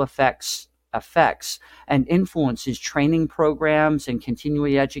also affects and influences training programs and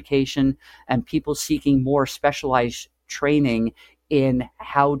continuing education and people seeking more specialized training in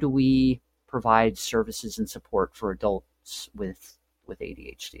how do we provide services and support for adults with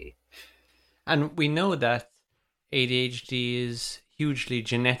ADHD. And we know that ADHD is hugely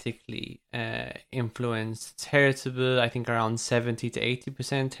genetically influenced. It's heritable, I think around 70 to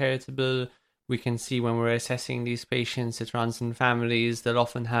 80% heritable. We can see when we're assessing these patients, it runs in families. They'll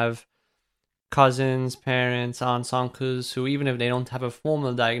often have cousins, parents, aunts, uncles, who even if they don't have a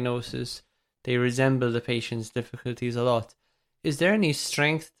formal diagnosis, they resemble the patient's difficulties a lot. Is there any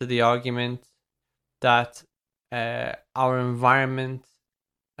strength to the argument that our environment,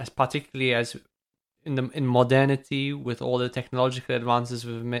 as particularly as in modernity, with all the technological advances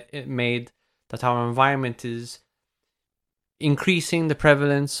we've made, that our environment is increasing the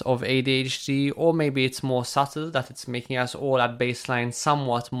prevalence of ADHD, or maybe it's more subtle, that it's making us all at baseline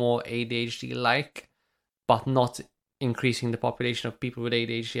somewhat more ADHD-like, but not increasing the population of people with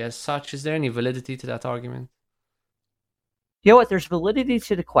ADHD as such? Is there any validity to that argument? You know what? There's validity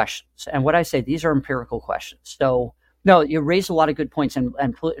to the questions. And what I say, these are empirical questions. So, no, you raise a lot of good points. And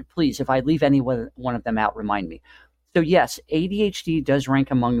please, if I leave any one of them out, remind me. So, yes, ADHD does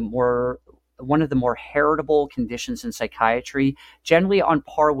rank among one of the more heritable conditions in psychiatry, generally on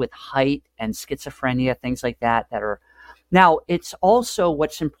par with height and schizophrenia, things like that are. Now, it's also,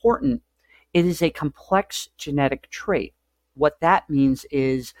 what's important, it is a complex genetic trait. What that means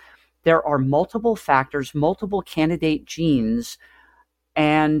is there are multiple factors, multiple candidate genes,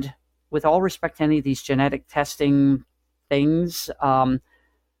 and with all respect to any of these genetic testing things, I'll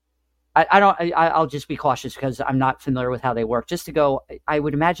just be cautious because I'm not familiar with how they work. Just to go, I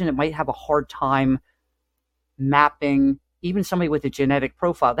would imagine it might have a hard time mapping even somebody with a genetic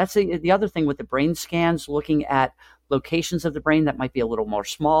profile. That's the other thing with the brain scans, looking at locations of the brain that might be a little more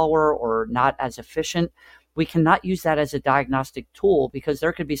smaller or not as efficient. We cannot use that as a diagnostic tool because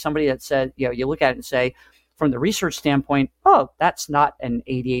there could be somebody that said, you look at it and say, from the research standpoint, oh, that's not an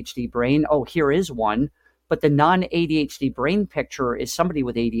ADHD brain. Oh, here is one. But the non-ADHD brain picture is somebody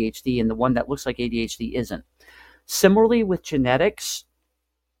with ADHD, and the one that looks like ADHD isn't. Similarly, with genetics,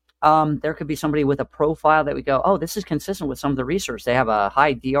 there could be somebody with a profile that we go, oh, this is consistent with some of the research. They have a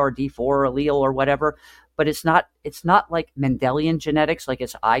high DRD4 allele or whatever, but it's not like Mendelian genetics, like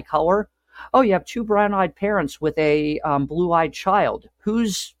it's eye color. Oh, you have two brown-eyed parents with a blue-eyed child.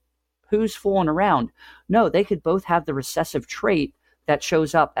 Who's fooling around? No, they could both have the recessive trait that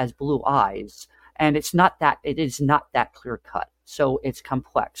shows up as blue eyes. And it is not that clear cut. So it's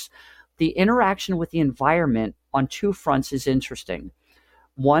complex. The interaction with the environment on two fronts is interesting.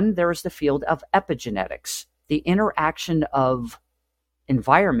 One, there is the field of epigenetics, the interaction of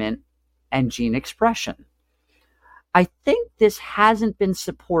environment and gene expression. I think this hasn't been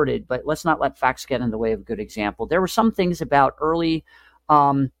supported, but let's not let facts get in the way of a good example. There were some things about early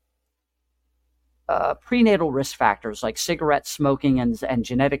prenatal risk factors like cigarette smoking and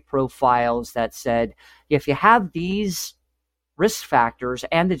genetic profiles that said if you have these risk factors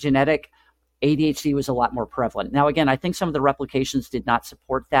and the genetic, ADHD was a lot more prevalent. Now, again, I think some of the replications did not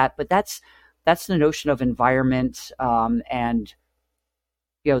support that, but that's the notion of environment. And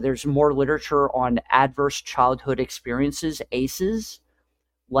there's more literature on adverse childhood experiences, ACEs,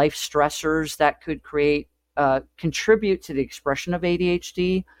 life stressors that could contribute to the expression of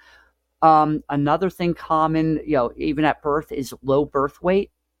ADHD. Another thing common, even at birth, is low birth weight.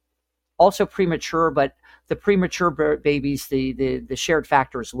 Also premature, but the premature babies, the shared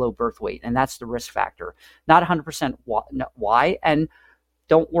factor is low birth weight, and that's the risk factor. Not 100% why. And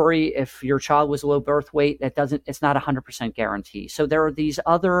don't worry if your child was low birth weight. It's not 100% guarantee. So there are these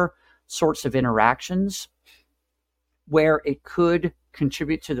other sorts of interactions where it could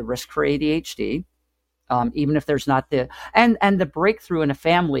contribute to the risk for ADHD. Even if there's not and the breakthrough in a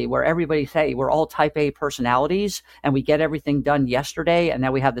family where everybody say we're all type A personalities and we get everything done yesterday, and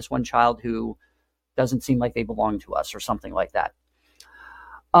now we have this one child who doesn't seem like they belong to us or something like that.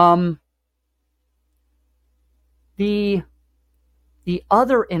 The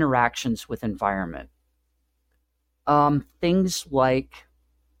other interactions with environment, things like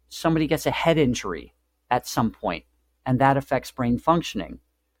somebody gets a head injury at some point, and that affects brain functioning.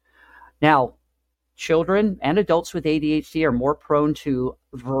 Now, children and adults with ADHD are more prone to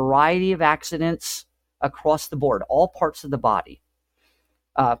a variety of accidents across the board, all parts of the body,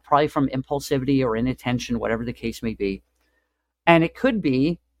 probably from impulsivity or inattention, whatever the case may be. And it could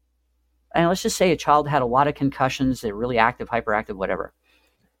be, and let's just say a child had a lot of concussions, they're really active, hyperactive, whatever.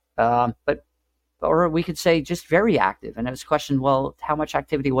 Or we could say just very active. And it was questioned, well, how much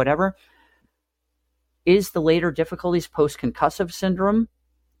activity, whatever. Is the later difficulties post-concussive syndrome?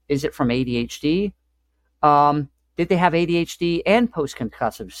 Is it from ADHD? Did they have ADHD and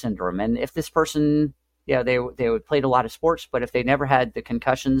post-concussive syndrome? And if this person, they played a lot of sports, but if they never had the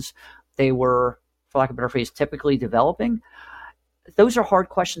concussions, they were, for lack of a better phrase, typically developing. Those are hard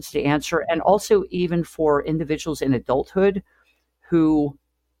questions to answer. And also even for individuals in adulthood who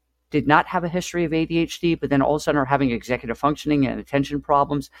did not have a history of ADHD, but then all of a sudden are having executive functioning and attention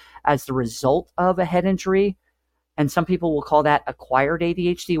problems as the result of a head injury. And some people will call that acquired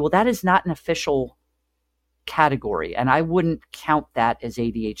ADHD. Well, that is not an official category, and I wouldn't count that as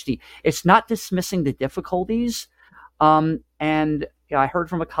ADHD. It's not dismissing the difficulties. And I heard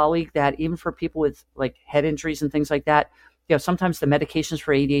from a colleague that even for people with like head injuries and things like that, sometimes the medications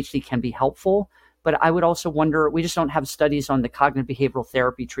for ADHD can be helpful. But I would also wonder, we just don't have studies on the cognitive behavioral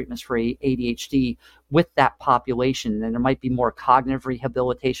therapy treatments for ADHD with that population. And there might be more cognitive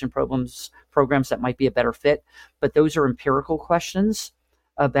rehabilitation programs that might be a better fit. But those are empirical questions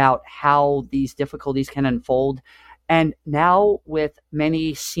about how these difficulties can unfold. And now with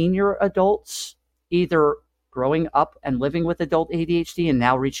many senior adults, either growing up and living with adult ADHD and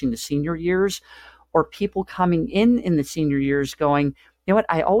now reaching the senior years, or people coming in the senior years going, you know what,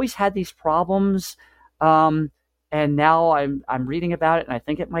 I always had these problems, and now I'm reading about it, and I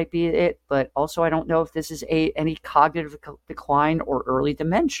think it might be it, but also I don't know if this is any cognitive decline or early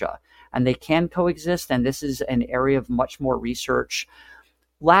dementia, and they can coexist, and this is an area of much more research.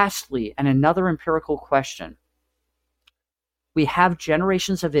 Lastly, and another empirical question, we have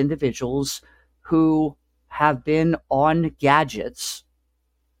generations of individuals who have been on gadgets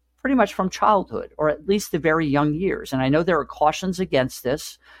pretty much from childhood, or at least the very young years. And I know there are cautions against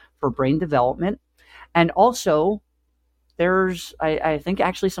this for brain development. And also, there's, I think,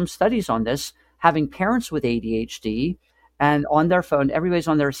 actually some studies on this, having parents with ADHD and on their phone, everybody's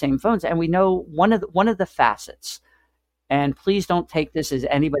on their same phones. And we know one of the facets, and please don't take this as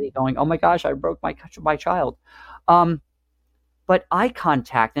anybody going, oh my gosh, I broke my child. But eye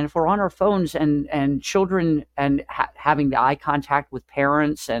contact, and if we're on our phones and children and having the eye contact with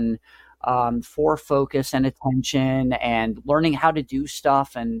parents and for focus and attention and learning how to do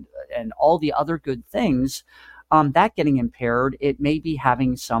stuff and all the other good things, that getting impaired, it may be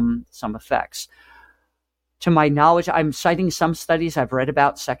having some effects. To my knowledge, I'm citing some studies I've read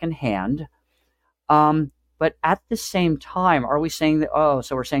about secondhand. But at the same time, are we saying that,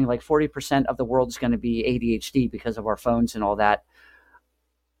 so we're saying like 40% of the world is going to be ADHD because of our phones and all that?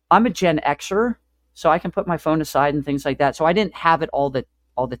 I'm a Gen Xer, so I can put my phone aside and things like that. So I didn't have it all the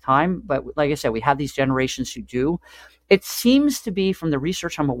time. But like I said, we have these generations who do. It seems to be, from the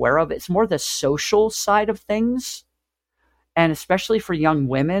research I'm aware of, it's more the social side of things. And especially for young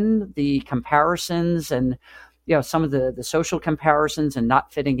women, the comparisons and some of the social comparisons and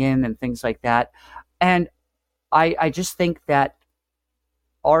not fitting in and things like that. And I just think that,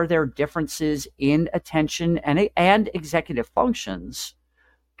 are there differences in attention and executive functions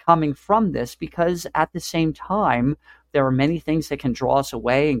coming from this? Because at the same time, there are many things that can draw us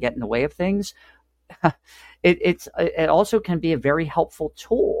away and get in the way of things. It also can be a very helpful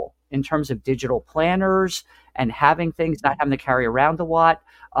tool in terms of digital planners and having things, not having to carry around a lot,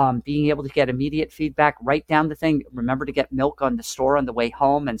 being able to get immediate feedback, write down the thing, remember to get milk on the store on the way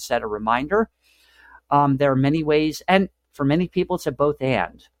home and set a reminder. There are many ways, and for many people, it's a both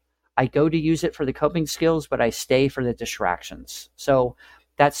and. I go to use it for the coping skills, but I stay for the distractions. So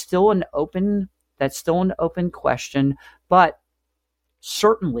that's still an open question, but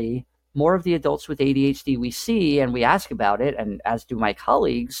certainly more of the adults with ADHD we see and we ask about it, and as do my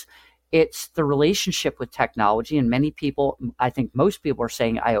colleagues, it's the relationship with technology. And many people, I think most people, are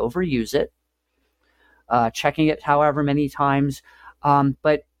saying I overuse it, checking it however many times,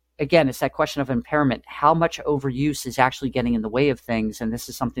 but again, it's that question of impairment. How much overuse is actually getting in the way of things? And this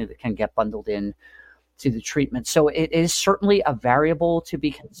is something that can get bundled in to the treatment. So it is certainly a variable to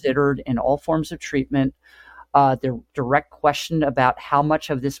be considered in all forms of treatment. The direct question about how much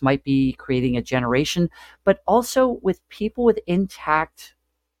of this might be creating a generation, but also with people with intact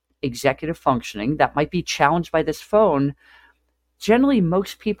executive functioning that might be challenged by this phone. Generally,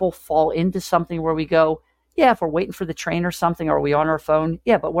 most people fall into something where we go, yeah, if we're waiting for the train or something, are we on our phone?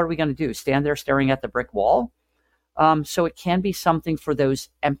 Yeah, but what are we going to do? Stand there staring at the brick wall? So it can be something for those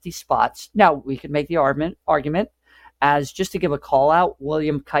empty spots. Now, we could make the argument as, just to give a call out,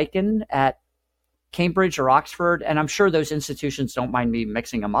 William Kuyken at Cambridge or Oxford, and I'm sure those institutions don't mind me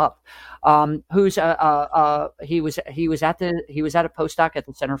mixing them up. He was at a postdoc at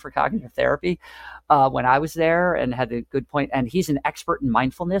the Center for Cognitive Therapy when I was there, and had a good point. And he's an expert in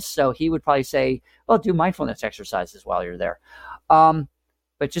mindfulness, so he would probably say, "Well, do mindfulness exercises while you're there."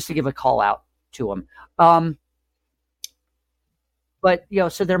 But just to give a call out to him. But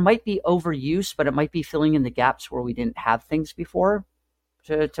so there might be overuse, but it might be filling in the gaps where we didn't have things before,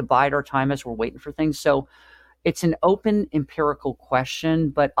 to bide our time as we're waiting for things. So it's an open empirical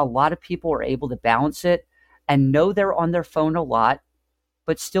question, but a lot of people are able to balance it and know they're on their phone a lot,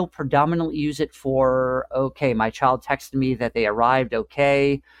 but still predominantly use it for, okay, my child texted me that they arrived,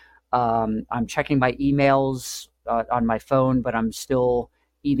 okay. I'm checking my emails on my phone, but I'm still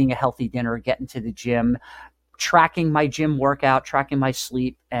eating a healthy dinner, getting to the gym, tracking my gym workout, tracking my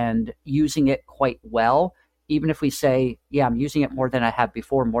sleep, and using it quite well. Even if we say, yeah, I'm using it more than I have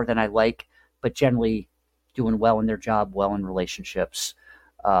before, more than I like, but generally doing well in their job, well in relationships,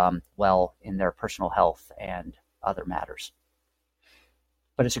 well in their personal health and other matters.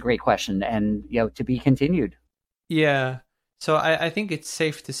 But it's a great question, and to be continued. Yeah. So I think it's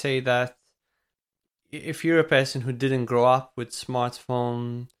safe to say that if you're a person who didn't grow up with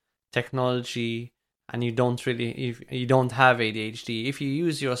smartphone technology and you don't have ADHD, if you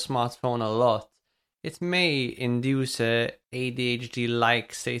use your smartphone a lot, it may induce a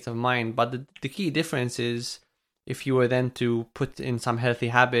ADHD-like state of mind. But the key difference is, if you were then to put in some healthy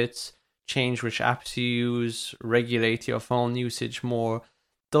habits, change which apps you use, regulate your phone usage more,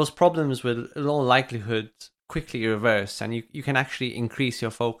 those problems will in all likelihood quickly reverse, and you can actually increase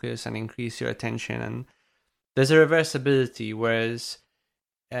your focus and increase your attention. And there's a reversibility, whereas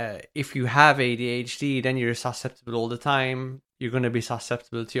if you have ADHD, then you're susceptible all the time. You're going to be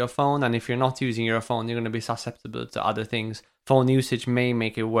susceptible to your phone, and if you're not using your phone, you're going to be susceptible to other things. Phone usage may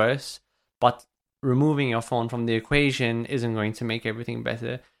make it worse, but removing your phone from the equation isn't going to make everything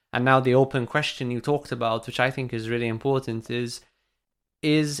better. And now the open question you talked about, which I think is really important, is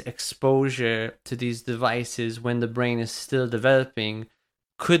exposure to these devices when the brain is still developing,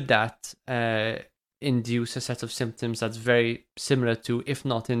 could that induce a set of symptoms that's very similar to, if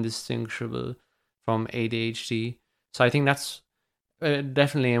not indistinguishable from, ADHD? So I think that's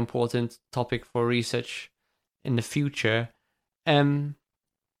definitely an important topic for research in the future. Moving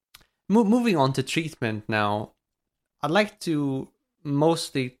on to treatment now, I'd like to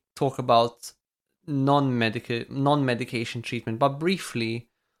mostly talk about non-medication treatment, but briefly,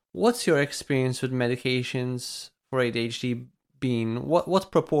 what's your experience with medications for ADHD been?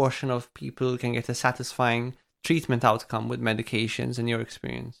 What proportion of people can get a satisfying treatment outcome with medications in your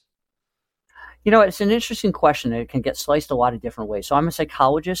experience? It's an interesting question. It can get sliced a lot of different ways. So I'm a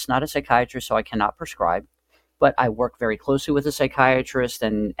psychologist, not a psychiatrist, so I cannot prescribe, but I work very closely with a psychiatrist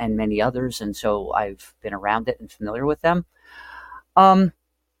and many others, and so I've been around it and familiar with them.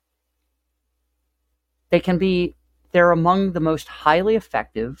 They're among the most highly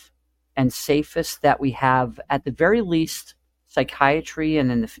effective and safest that we have, at the very least, psychiatry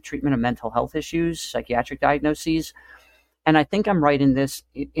and in the treatment of mental health issues, psychiatric diagnoses. And I think I'm right in this,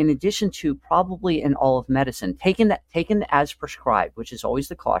 in addition to probably in all of medicine, taken as prescribed, which is always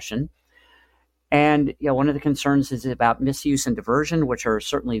the caution. And one of the concerns is about misuse and diversion, which are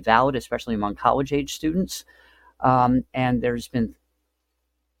certainly valid, especially among college-age students. And there's been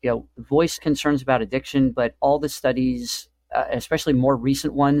voiced concerns about addiction, but all the studies, especially more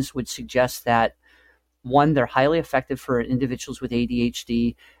recent ones, would suggest that, one, they're highly effective for individuals with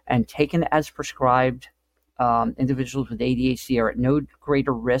ADHD, and taken as prescribed, individuals with ADHD are at no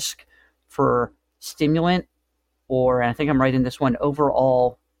greater risk for stimulant, or, and I think I'm right in this one,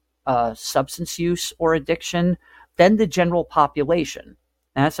 overall substance use or addiction than the general population.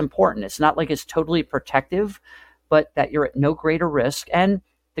 And that's important. It's not like it's totally protective, but that you're at no greater risk. And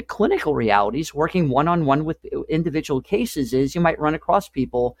the clinical realities, working one-on-one with individual cases, is you might run across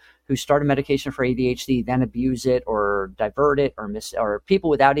people who start a medication for ADHD, then abuse it or divert it, or people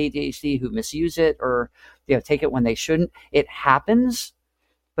without ADHD who misuse it or take it when they shouldn't. It happens,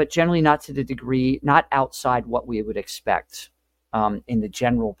 but generally not to the degree, not outside what we would expect in the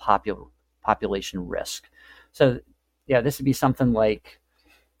general population risk. So this would be something like,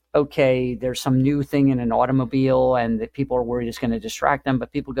 okay, there's some new thing in an automobile and that people are worried it's going to distract them,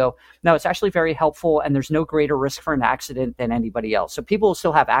 but people go, no, it's actually very helpful, and there's no greater risk for an accident than anybody else. So people will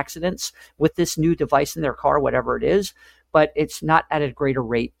still have accidents with this new device in their car, whatever it is, but it's not at a greater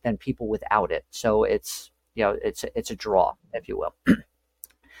rate than people without it. So it's a draw, if you will.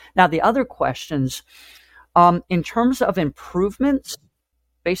 Now, the other questions, In terms of improvements,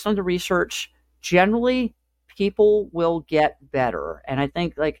 based on the research, generally people will get better. And I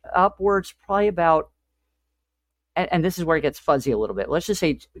think like upwards, probably about, and this is where it gets fuzzy a little bit. Let's just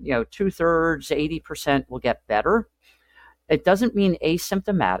say, 2/3, 80% will get better. It doesn't mean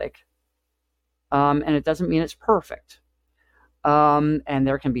asymptomatic, and it doesn't mean it's perfect. And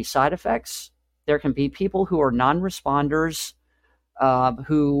there can be side effects. There can be people who are non-responders,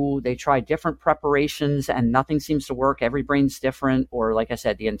 who they try different preparations and nothing seems to work. Every brain's different, or like I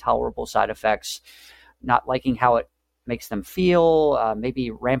said, the intolerable side effects, not liking how it makes them feel, maybe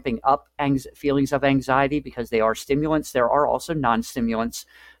ramping up feelings of anxiety because they are stimulants. There are also non-stimulants.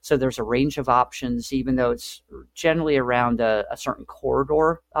 So there's a range of options, even though it's generally around a certain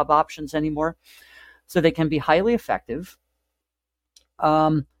corridor of options anymore. So they can be highly effective,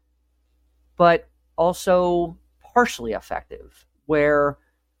 but also partially effective, where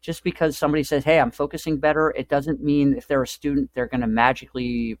just because somebody says, hey, I'm focusing better, it doesn't mean if they're a student, they're going to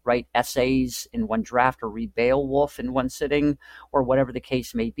magically write essays in one draft or read Beowulf in one sitting or whatever the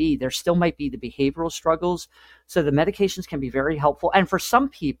case may be. There still might be the behavioral struggles. So the medications can be very helpful. And for some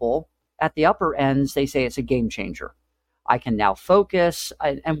people at the upper ends, they say it's a game changer. I can now focus.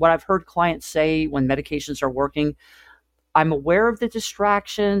 And what I've heard clients say when medications are working, I'm aware of the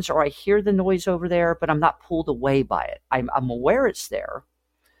distractions or I hear the noise over there, but I'm not pulled away by it. I'm aware it's there,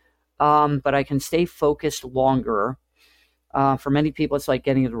 but I can stay focused longer. For many people, it's like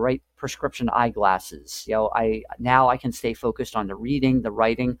getting the right prescription eyeglasses. Now I can stay focused on the reading, the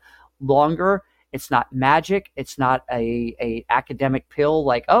writing longer. It's not magic. It's not a academic pill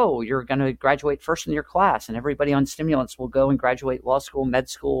like, oh, you're going to graduate first in your class and everybody on stimulants will go and graduate law school, med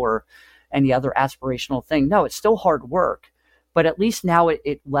school, or any other aspirational thing. No, it's still hard work, but at least now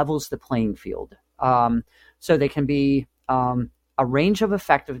it levels the playing field. So they can be a range of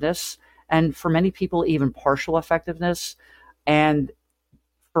effectiveness, and for many people, even partial effectiveness. And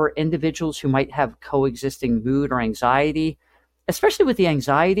for individuals who might have coexisting mood or anxiety, especially with the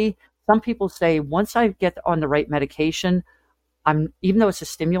anxiety, some people say, once I get on the right medication, even though it's a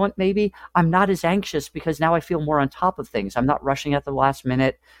stimulant, maybe I'm not as anxious because now I feel more on top of things. I'm not rushing at the last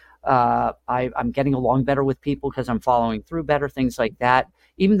minute. I'm getting along better with people because I'm following through better, things like that,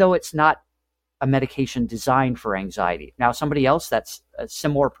 even though it's not a medication designed for anxiety. Now, somebody else that's a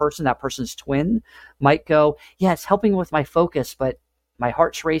similar person, that person's twin, might go, yeah, it's helping with my focus, but my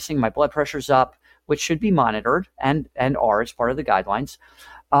heart's racing, my blood pressure's up, which should be monitored and are as part of the guidelines.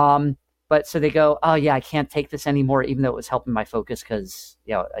 But so they go, oh yeah, I can't take this anymore, even though it was helping my focus because,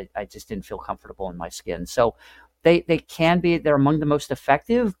 I just didn't feel comfortable in my skin. So they're among the most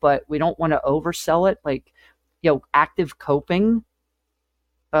effective, but we don't want to oversell it. Like, active coping,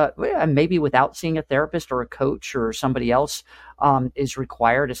 maybe without seeing a therapist or a coach or somebody else, is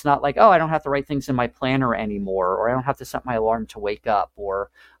required. It's not like, oh, I don't have to write things in my planner anymore, or I don't have to set my alarm to wake up,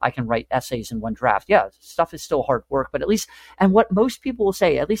 or I can write essays in one draft. Yeah, stuff is still hard work, but at least, and what most people will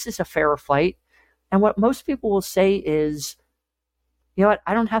say, at least it's a fair fight. And what most people will say is, you know what,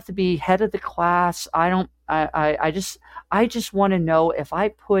 I don't have to be head of the class. I just want to know if I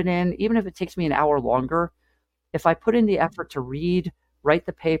put in, even if it takes me an hour longer, if I put in the effort to read, write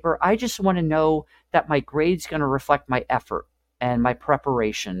the paper, I just want to know that my grade's going to reflect my effort and my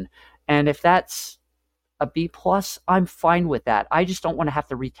preparation. And if that's a B plus, I'm fine with that. I just don't want to have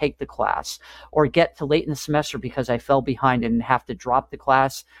to retake the class or get to late in the semester because I fell behind and have to drop the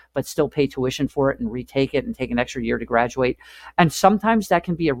class, but still pay tuition for it and retake it and take an extra year to graduate. And sometimes that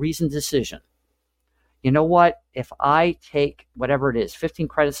can be a reasoned decision. You know what? If I take whatever it is, 15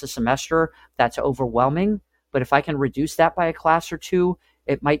 credits a semester, that's overwhelming. But if I can reduce that by a class or two,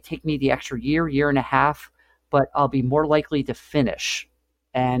 it might take me the extra year and a half, but I'll be more likely to finish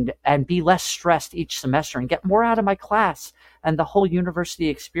and be less stressed each semester and get more out of my class and the whole university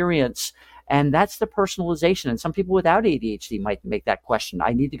experience. And that's the personalization. And some people without ADHD might make that question.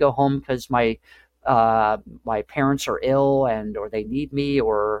 I need to go home because my parents are ill or they need me,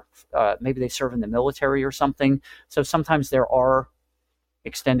 or maybe they serve in the military or something. So sometimes there are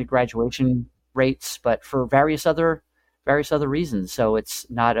extended graduation rates, but for various other reasons. So it's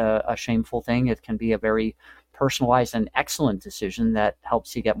not a shameful thing. It can be a very personalized and excellent decision that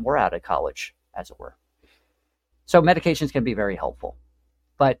helps you get more out of college, as it were. So medications can be very helpful,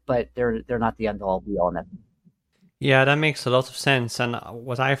 but they're not the end all be all. Yeah, that makes a lot of sense. And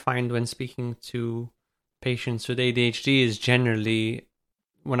what I find when speaking to patients with ADHD is generally,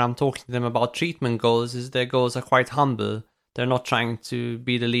 when I'm talking to them about treatment goals, is their goals are quite humble. They're not trying to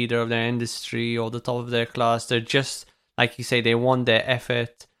be the leader of their industry or the top of their class. They're just, like you say, they want their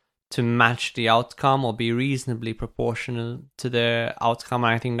effort to match the outcome or be reasonably proportional to their outcome.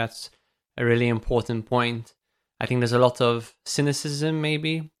 And I think that's a really important point. I think there's a lot of cynicism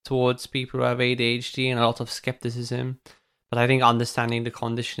maybe towards people who have ADHD and a lot of skepticism. But I think understanding the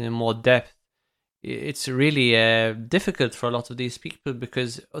condition in more depth, it's really difficult for a lot of these people,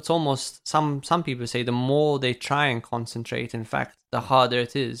 because it's almost, some people say the more they try and concentrate, in fact, the harder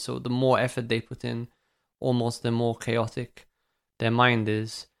it is. So the more effort they put in, almost the more chaotic their mind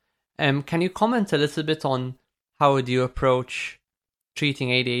is. Can you comment a little bit on how would you approach treating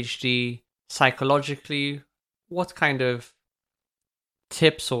ADHD psychologically? What kind of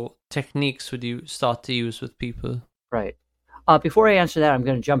tips or techniques would you start to use with people? Right. Before I answer that, I'm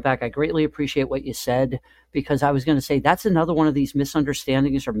going to jump back. I greatly appreciate what you said, because I was going to say that's another one of these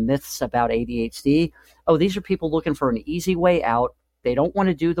misunderstandings or myths about ADHD. Oh, these are people looking for an easy way out. They don't want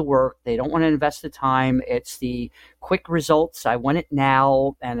to do the work. They don't want to invest the time. It's the quick results. I want it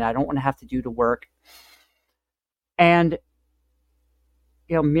now, and I don't want to have to do the work. And,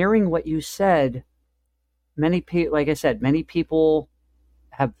 mirroring what you said, many people, like I said, many people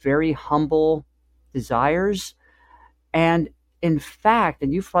have very humble desires. And in fact,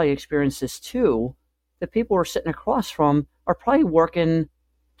 and you've probably experienced this too, the people we're sitting across from are probably working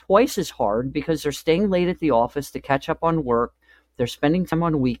twice as hard because they're staying late at the office to catch up on work. They're spending time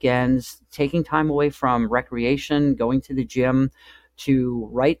on weekends, taking time away from recreation, going to the gym to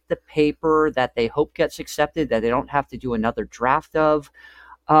write the paper that they hope gets accepted, that they don't have to do another draft of,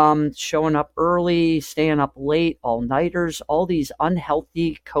 showing up early, staying up late, all-nighters, all these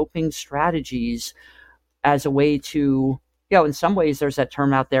unhealthy coping strategies as a way to, in some ways there's that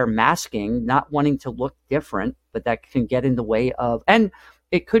term out there, masking, not wanting to look different, but that can get in the way of, and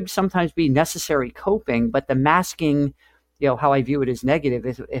it could sometimes be necessary coping, but the masking, how I view it as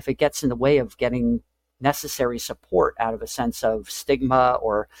negative, if it gets in the way of getting necessary support out of a sense of stigma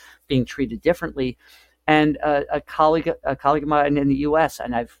or being treated differently. And a colleague of mine in the US,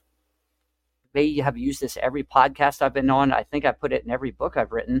 and I may have used this every podcast I've been on, I think I put it in every book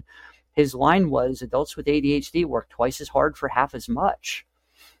I've written. His line was, adults with ADHD work twice as hard for half as much.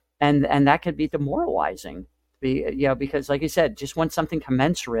 And that could be demoralizing, because like I said, just want something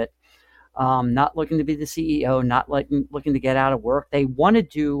commensurate, not looking to be the CEO, not looking to get out of work. They want to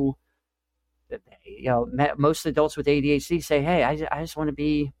do, most adults with ADHD say, hey, I just want to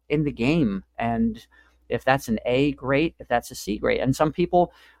be in the game. And if that's an A, great. If that's a C, great. And some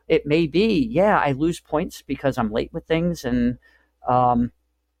people, it may be, I lose points because I'm late with things. And,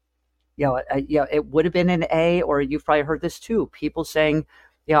 it would have been an A, or you've probably heard this too. People saying,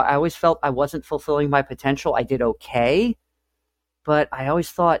 I always felt I wasn't fulfilling my potential. I did okay, but I always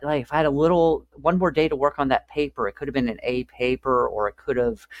thought, like, if I had one more day to work on that paper, it could have been an A paper, or it could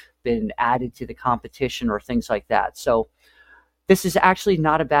have been added to the competition or things like that. So this is actually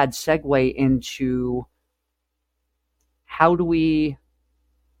not a bad segue into how do I,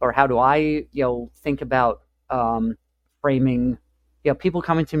 think about framing, people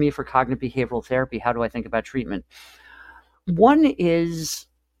coming to me for cognitive behavioral therapy. How do I think about treatment? One is,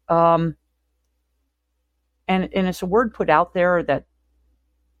 and it's a word put out there that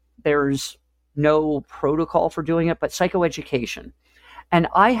there's no protocol for doing it, but psychoeducation. And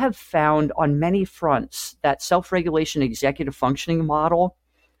I have found on many fronts that self-regulation executive functioning model.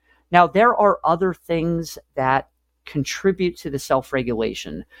 Now, there are other things that contribute to the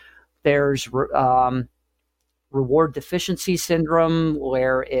self-regulation. There's reward deficiency syndrome,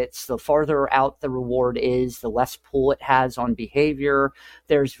 where it's the farther out the reward is, the less pull it has on behavior.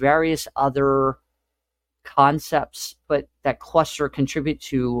 There's various other concepts, but that cluster contribute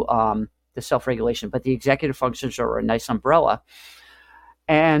to the self-regulation. But the executive functions are a nice umbrella.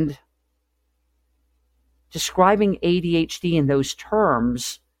 And describing ADHD in those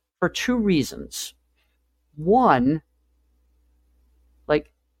terms for two reasons. One,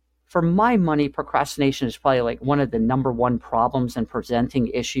 like, for my money, procrastination is probably like one of the number one problems and presenting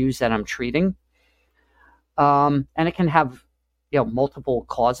issues that I'm treating. And it can have, multiple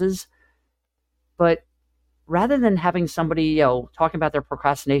causes. But rather than having somebody, talking about their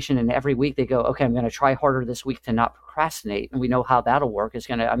procrastination and every week they go, okay, I'm going to try harder this week to not procrastinate. And we know how that'll work.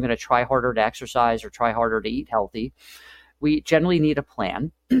 I'm going to try harder to exercise or try harder to eat healthy. We generally need a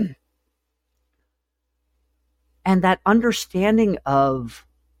plan. And that understanding of,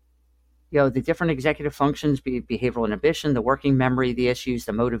 the different executive functions, behavioral inhibition, the working memory, the issues,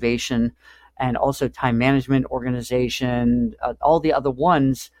 the motivation, and also time management, organization, all the other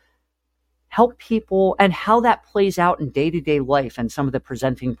ones, help people, and how that plays out in day-to-day life and some of the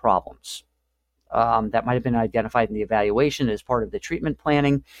presenting problems that might have been identified in the evaluation as part of the treatment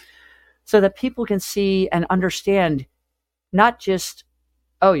planning, so that people can see and understand not just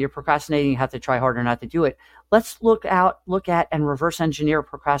oh, you're procrastinating, you have to try harder not to do it. Let's look at and reverse engineer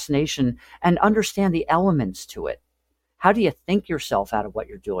procrastination and understand the elements to it. How do you think yourself out of what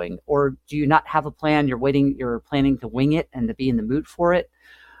you're doing? Or do you not have a plan? You're planning to wing it and to be in the mood for it.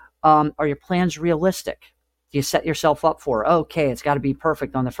 Are your plans realistic? Do you set yourself up for, okay, it's got to be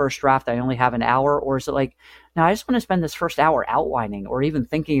perfect on the first draft, I only have an hour? Or is it like, now I just want to spend this first hour outlining or even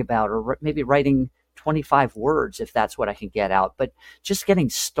thinking about, or maybe writing 25 words if that's what I can get out, but just getting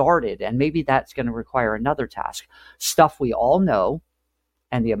started. And maybe that's going to require another task. Stuff we all know.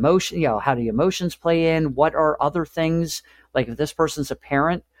 And the emotion, how do the emotions play in? What are other things? Like if this person's a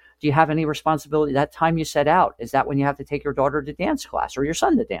parent, do you have any responsibility? That time you set out, is that when you have to take your daughter to dance class or your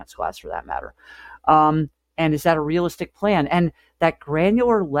son to dance class for that matter? And is that a realistic plan? And that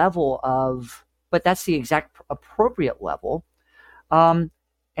granular level but that's the exact appropriate level.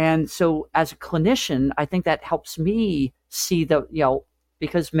 And so as a clinician, I think that helps me see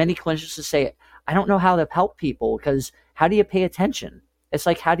because many clinicians say, I don't know how to help people because how do you pay attention? It's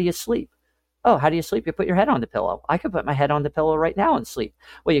like, how do you sleep? Oh, how do you sleep? You put your head on the pillow. I could put my head on the pillow right now and sleep.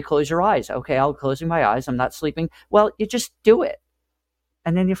 Well, you close your eyes. Okay, I'm closing my eyes. I'm not sleeping. Well, you just do it.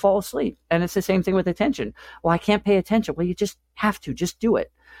 And then you fall asleep. And it's the same thing with attention. Well, I can't pay attention. Well, you just have to. Just do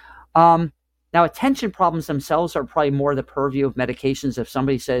it. Now, attention problems themselves are probably more the purview of medications. If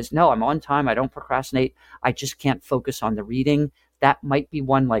somebody says, no, I'm on time, I don't procrastinate, I just can't focus on the reading, that might be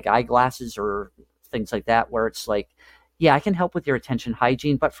one like eyeglasses or things like that, where it's like, yeah, I can help with your attention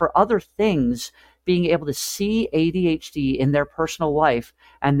hygiene. But for other things, being able to see ADHD in their personal life,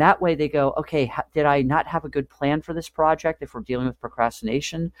 and that way they go, okay, did I not have a good plan for this project if we're dealing with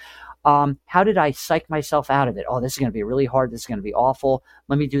procrastination? How did I psych myself out of it? Oh, this is going to be really hard. This is going to be awful.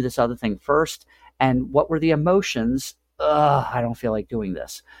 Let me do this other thing first. And what were the emotions? I don't feel like doing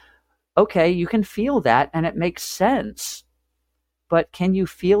this. Okay, you can feel that and it makes sense. But can you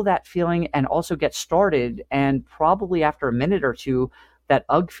feel that feeling and also get started? And probably after a minute or two, that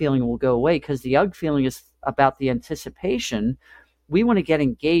ugh feeling will go away, because the ugh feeling is about the anticipation. We want to get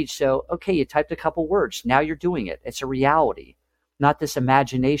engaged. So, okay, you typed a couple words. Now you're doing it. It's a reality, not this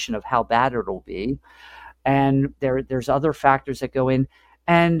imagination of how bad it'll be. And there's other factors that go in.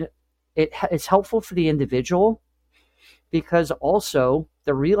 And it's helpful for the individual, because also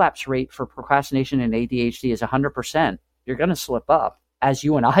the relapse rate for procrastination and ADHD is 100%. You're going to slip up, as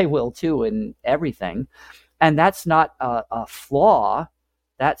you and I will too, in everything. And that's not a flaw.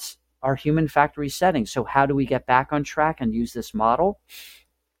 That's our human factory setting. So how do we get back on track and use this model?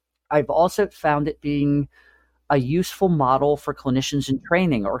 I've also found it being a useful model for clinicians in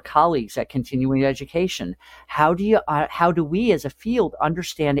training or colleagues at continuing education. How do we as a field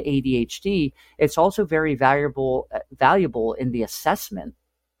understand ADHD? It's also very valuable in the assessment.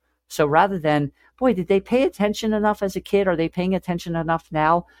 So rather than, boy, did they pay attention enough as a kid? Are they paying attention enough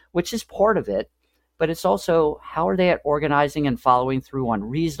now? Which is part of it. But it's also, how are they at organizing and following through on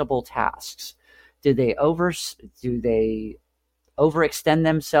reasonable tasks? Do they overextend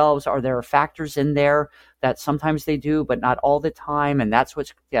themselves? Are there factors in there that sometimes they do, but not all the time? And that's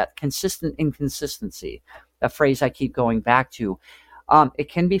what's consistent inconsistency, a phrase I keep going back to. It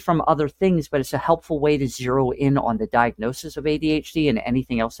can be from other things, but it's a helpful way to zero in on the diagnosis of ADHD and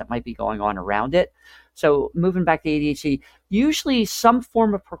anything else that might be going on around it. So moving back to ADHD, usually some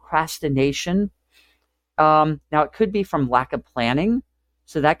form of procrastination. Now it could be from lack of planning.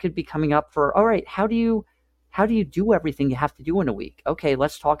 So that could be coming up for, all right, how do you do everything you have to do in a week? Okay,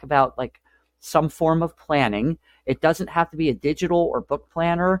 let's talk about like some form of planning. It doesn't have to be a digital or book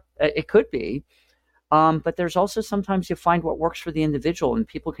planner. It could be. But there's also sometimes you find what works for the individual, and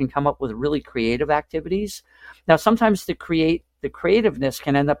people can come up with really creative activities. Now, sometimes the creativeness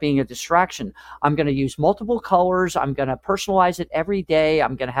can end up being a distraction. I'm going to use multiple colors. I'm going to personalize it every day.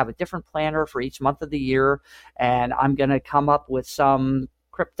 I'm going to have a different planner for each month of the year. And I'm going to come up with some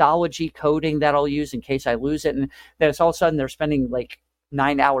cryptology coding that I'll use in case I lose it. And then it's all of a sudden they're spending like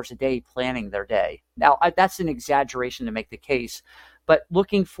 9 hours a day planning their day. Now, that's an exaggeration to make the case, but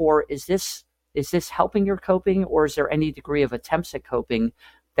looking for, is this helping your coping, or is there any degree of attempts at coping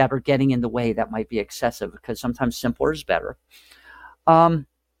that are getting in the way that might be excessive? Because sometimes simpler is better.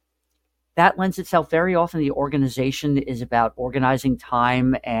 That lends itself very often. The organization is about organizing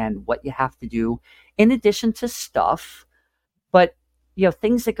time and what you have to do in addition to stuff. But,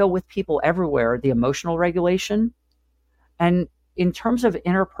 things that go with people everywhere, the emotional regulation. And in terms of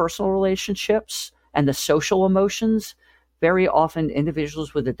interpersonal relationships and the social emotions, very often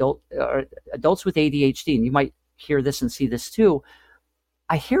individuals with adults with ADHD, and you might hear this and see this too,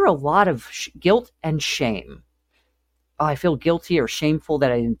 I hear a lot of guilt and shame. Oh, I feel guilty or shameful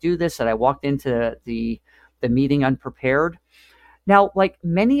that I didn't do this, that I walked into the meeting unprepared. Now, like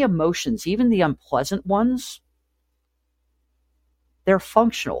many emotions, even the unpleasant ones, they're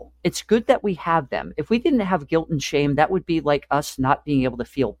functional. It's good that we have them. If we didn't have guilt and shame, that would be like us not being able to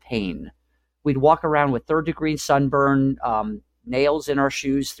feel pain. We'd walk around with third-degree sunburn, nails in our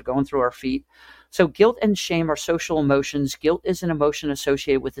shoes going through our feet. So guilt and shame are social emotions. Guilt is an emotion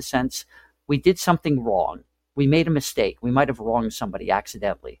associated with the sense we did something wrong. We made a mistake. We might have wronged somebody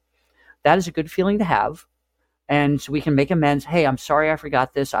accidentally. That is a good feeling to have. And so we can make amends. Hey, I'm sorry I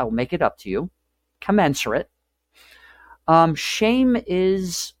forgot this. I will make it up to you. Commensurate. Shame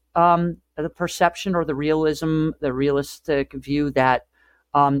is the perception or the realistic view that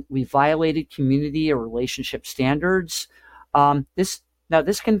we violated community or relationship standards. Both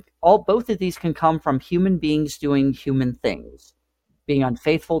of these can come from human beings doing human things, being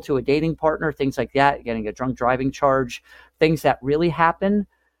unfaithful to a dating partner, things like that, getting a drunk driving charge, things that really happen,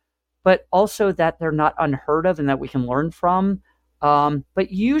 but also that they're not unheard of and that we can learn from.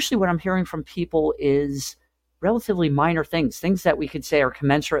 But usually what I'm hearing from people is relatively minor things that we could say are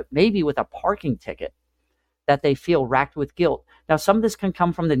commensurate maybe with a parking ticket, that they feel racked with guilt. Now, some of this can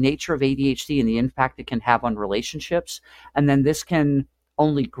come from the nature of ADHD and the impact it can have on relationships. And then this can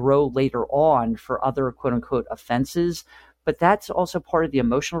only grow later on for other quote unquote offenses. But that's also part of the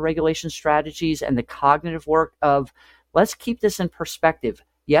emotional regulation strategies and the cognitive work of let's keep this in perspective.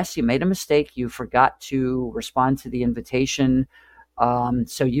 Yes, you made a mistake. You forgot to respond to the invitation.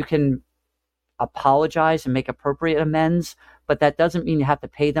 So you can apologize and make appropriate amends, but that doesn't mean you have to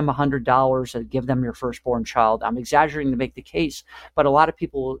pay them $100 and give them your firstborn child. I'm exaggerating to make the case, but a lot of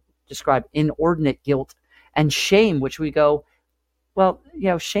people describe inordinate guilt and shame, which we go, well,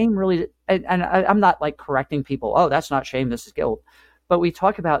 shame really, and I'm not like correcting people, oh, that's not shame, this is guilt. But we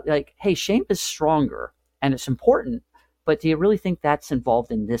talk about like, hey, shame is stronger and it's important, but do you really think that's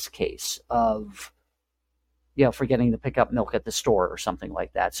involved in this case of forgetting to pick up milk at the store or something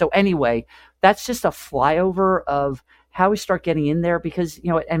like that? So anyway, that's just a flyover of how we start getting in there because,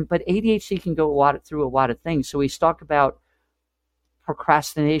 but ADHD can go through a lot of things. So we talk about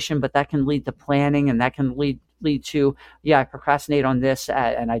procrastination, but that can lead to planning and that can lead to, I procrastinate on this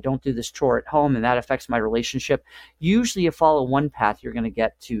and I don't do this chore at home and that affects my relationship. Usually you follow one path, you're going to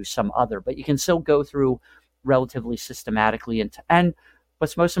get to some other, but you can still go through relatively systematically. And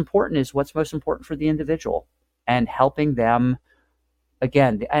what's most important is what's most important for the individual. And helping them,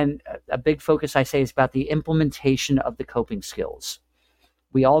 again, and a big focus I say is about the implementation of the coping skills.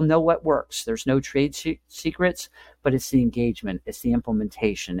 We all know what works. There's no trade secrets, but it's the engagement, it's the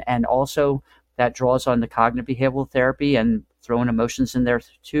implementation. And also that draws on the cognitive behavioral therapy and throwing emotions in there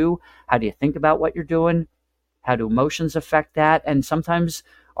too. How do you think about what you're doing? How do emotions affect that? And sometimes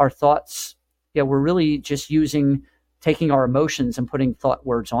our thoughts, we're really just taking our emotions and putting thought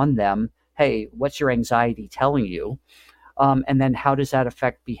words on them. Hey, what's your anxiety telling you? And then how does that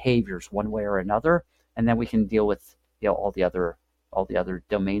affect behaviors one way or another? And then we can deal with all the other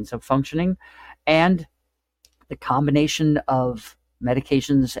domains of functioning. And the combination of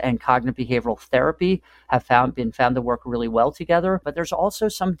medications and cognitive behavioral therapy have been found to work really well together. But there's also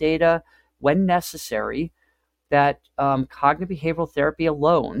some data, when necessary, that cognitive behavioral therapy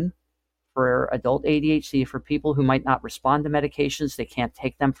alone for adult ADHD, for people who might not respond to medications, they can't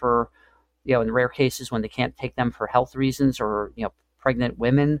take them for in rare cases when they can't take them for health reasons or, pregnant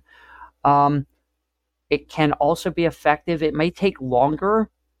women, it can also be effective. It may take longer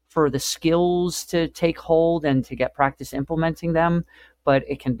for the skills to take hold and to get practice implementing them, but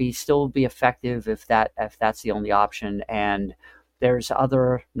it can still be effective if that's the only option. And there's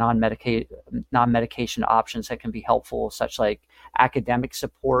other non-medication options that can be helpful, such like academic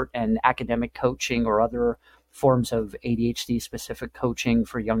support and academic coaching or other forms of ADHD-specific coaching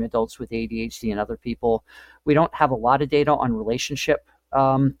for young adults with ADHD and other people. We don't have a lot of data on relationship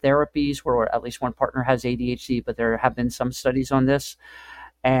therapies where at least one partner has ADHD, but there have been some studies on this.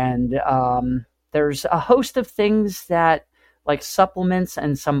 And there's a host of things that, like supplements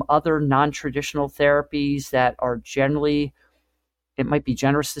and some other non-traditional therapies that are generally, it might be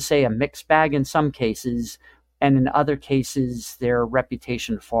generous to say, a mixed bag in some cases, and in other cases, their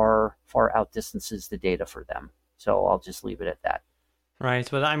reputation far outdistances the data for them. So I'll just leave it at that.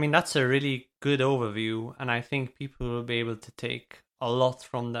 Right. Well, I mean, that's a really good overview. And I think people will be able to take a lot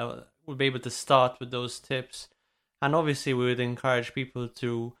from that. We'll be able to start with those tips. And obviously, we would encourage people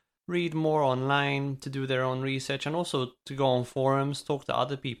to read more online, to do their own research, and also to go on forums, talk to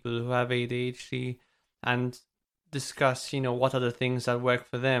other people who have ADHD, and discuss, what are the things that work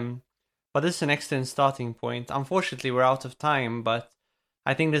for them. But this is an excellent starting point. Unfortunately, we're out of time, but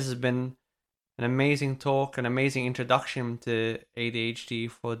I think this has been an amazing talk, an amazing introduction to ADHD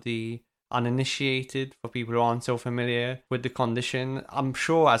for the uninitiated, for people who aren't so familiar with the condition. I'm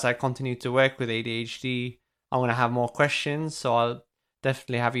sure as I continue to work with ADHD, I'm going to have more questions, so I'll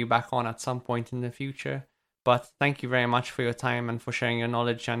definitely have you back on at some point in the future. But thank you very much for your time and for sharing your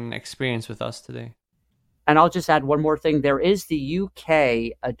knowledge and experience with us today. And I'll just add one more thing. There is the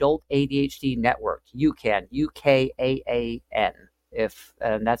UK Adult ADHD Network, UCAN, UKAAN.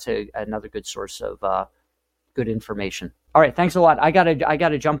 And that's another good source of good information. All right, thanks a lot. I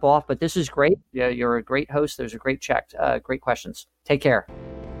gotta jump off, but this is great. Yeah, you're a great host. There's a great great questions. Take care.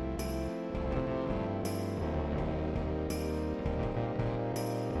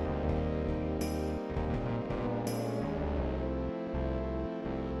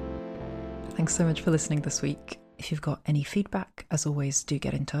 Thanks so much for listening this week. If you've got any feedback, as always, do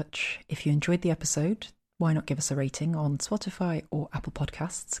get in touch. If you enjoyed the episode, why not give us a rating on Spotify or Apple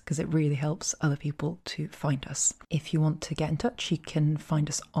Podcasts, because it really helps other people to find us. If you want to get in touch, you can find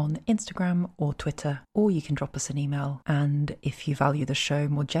us on Instagram or Twitter, or you can drop us an email. And if you value the show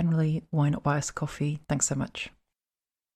more generally, why not buy us a coffee? Thanks so much.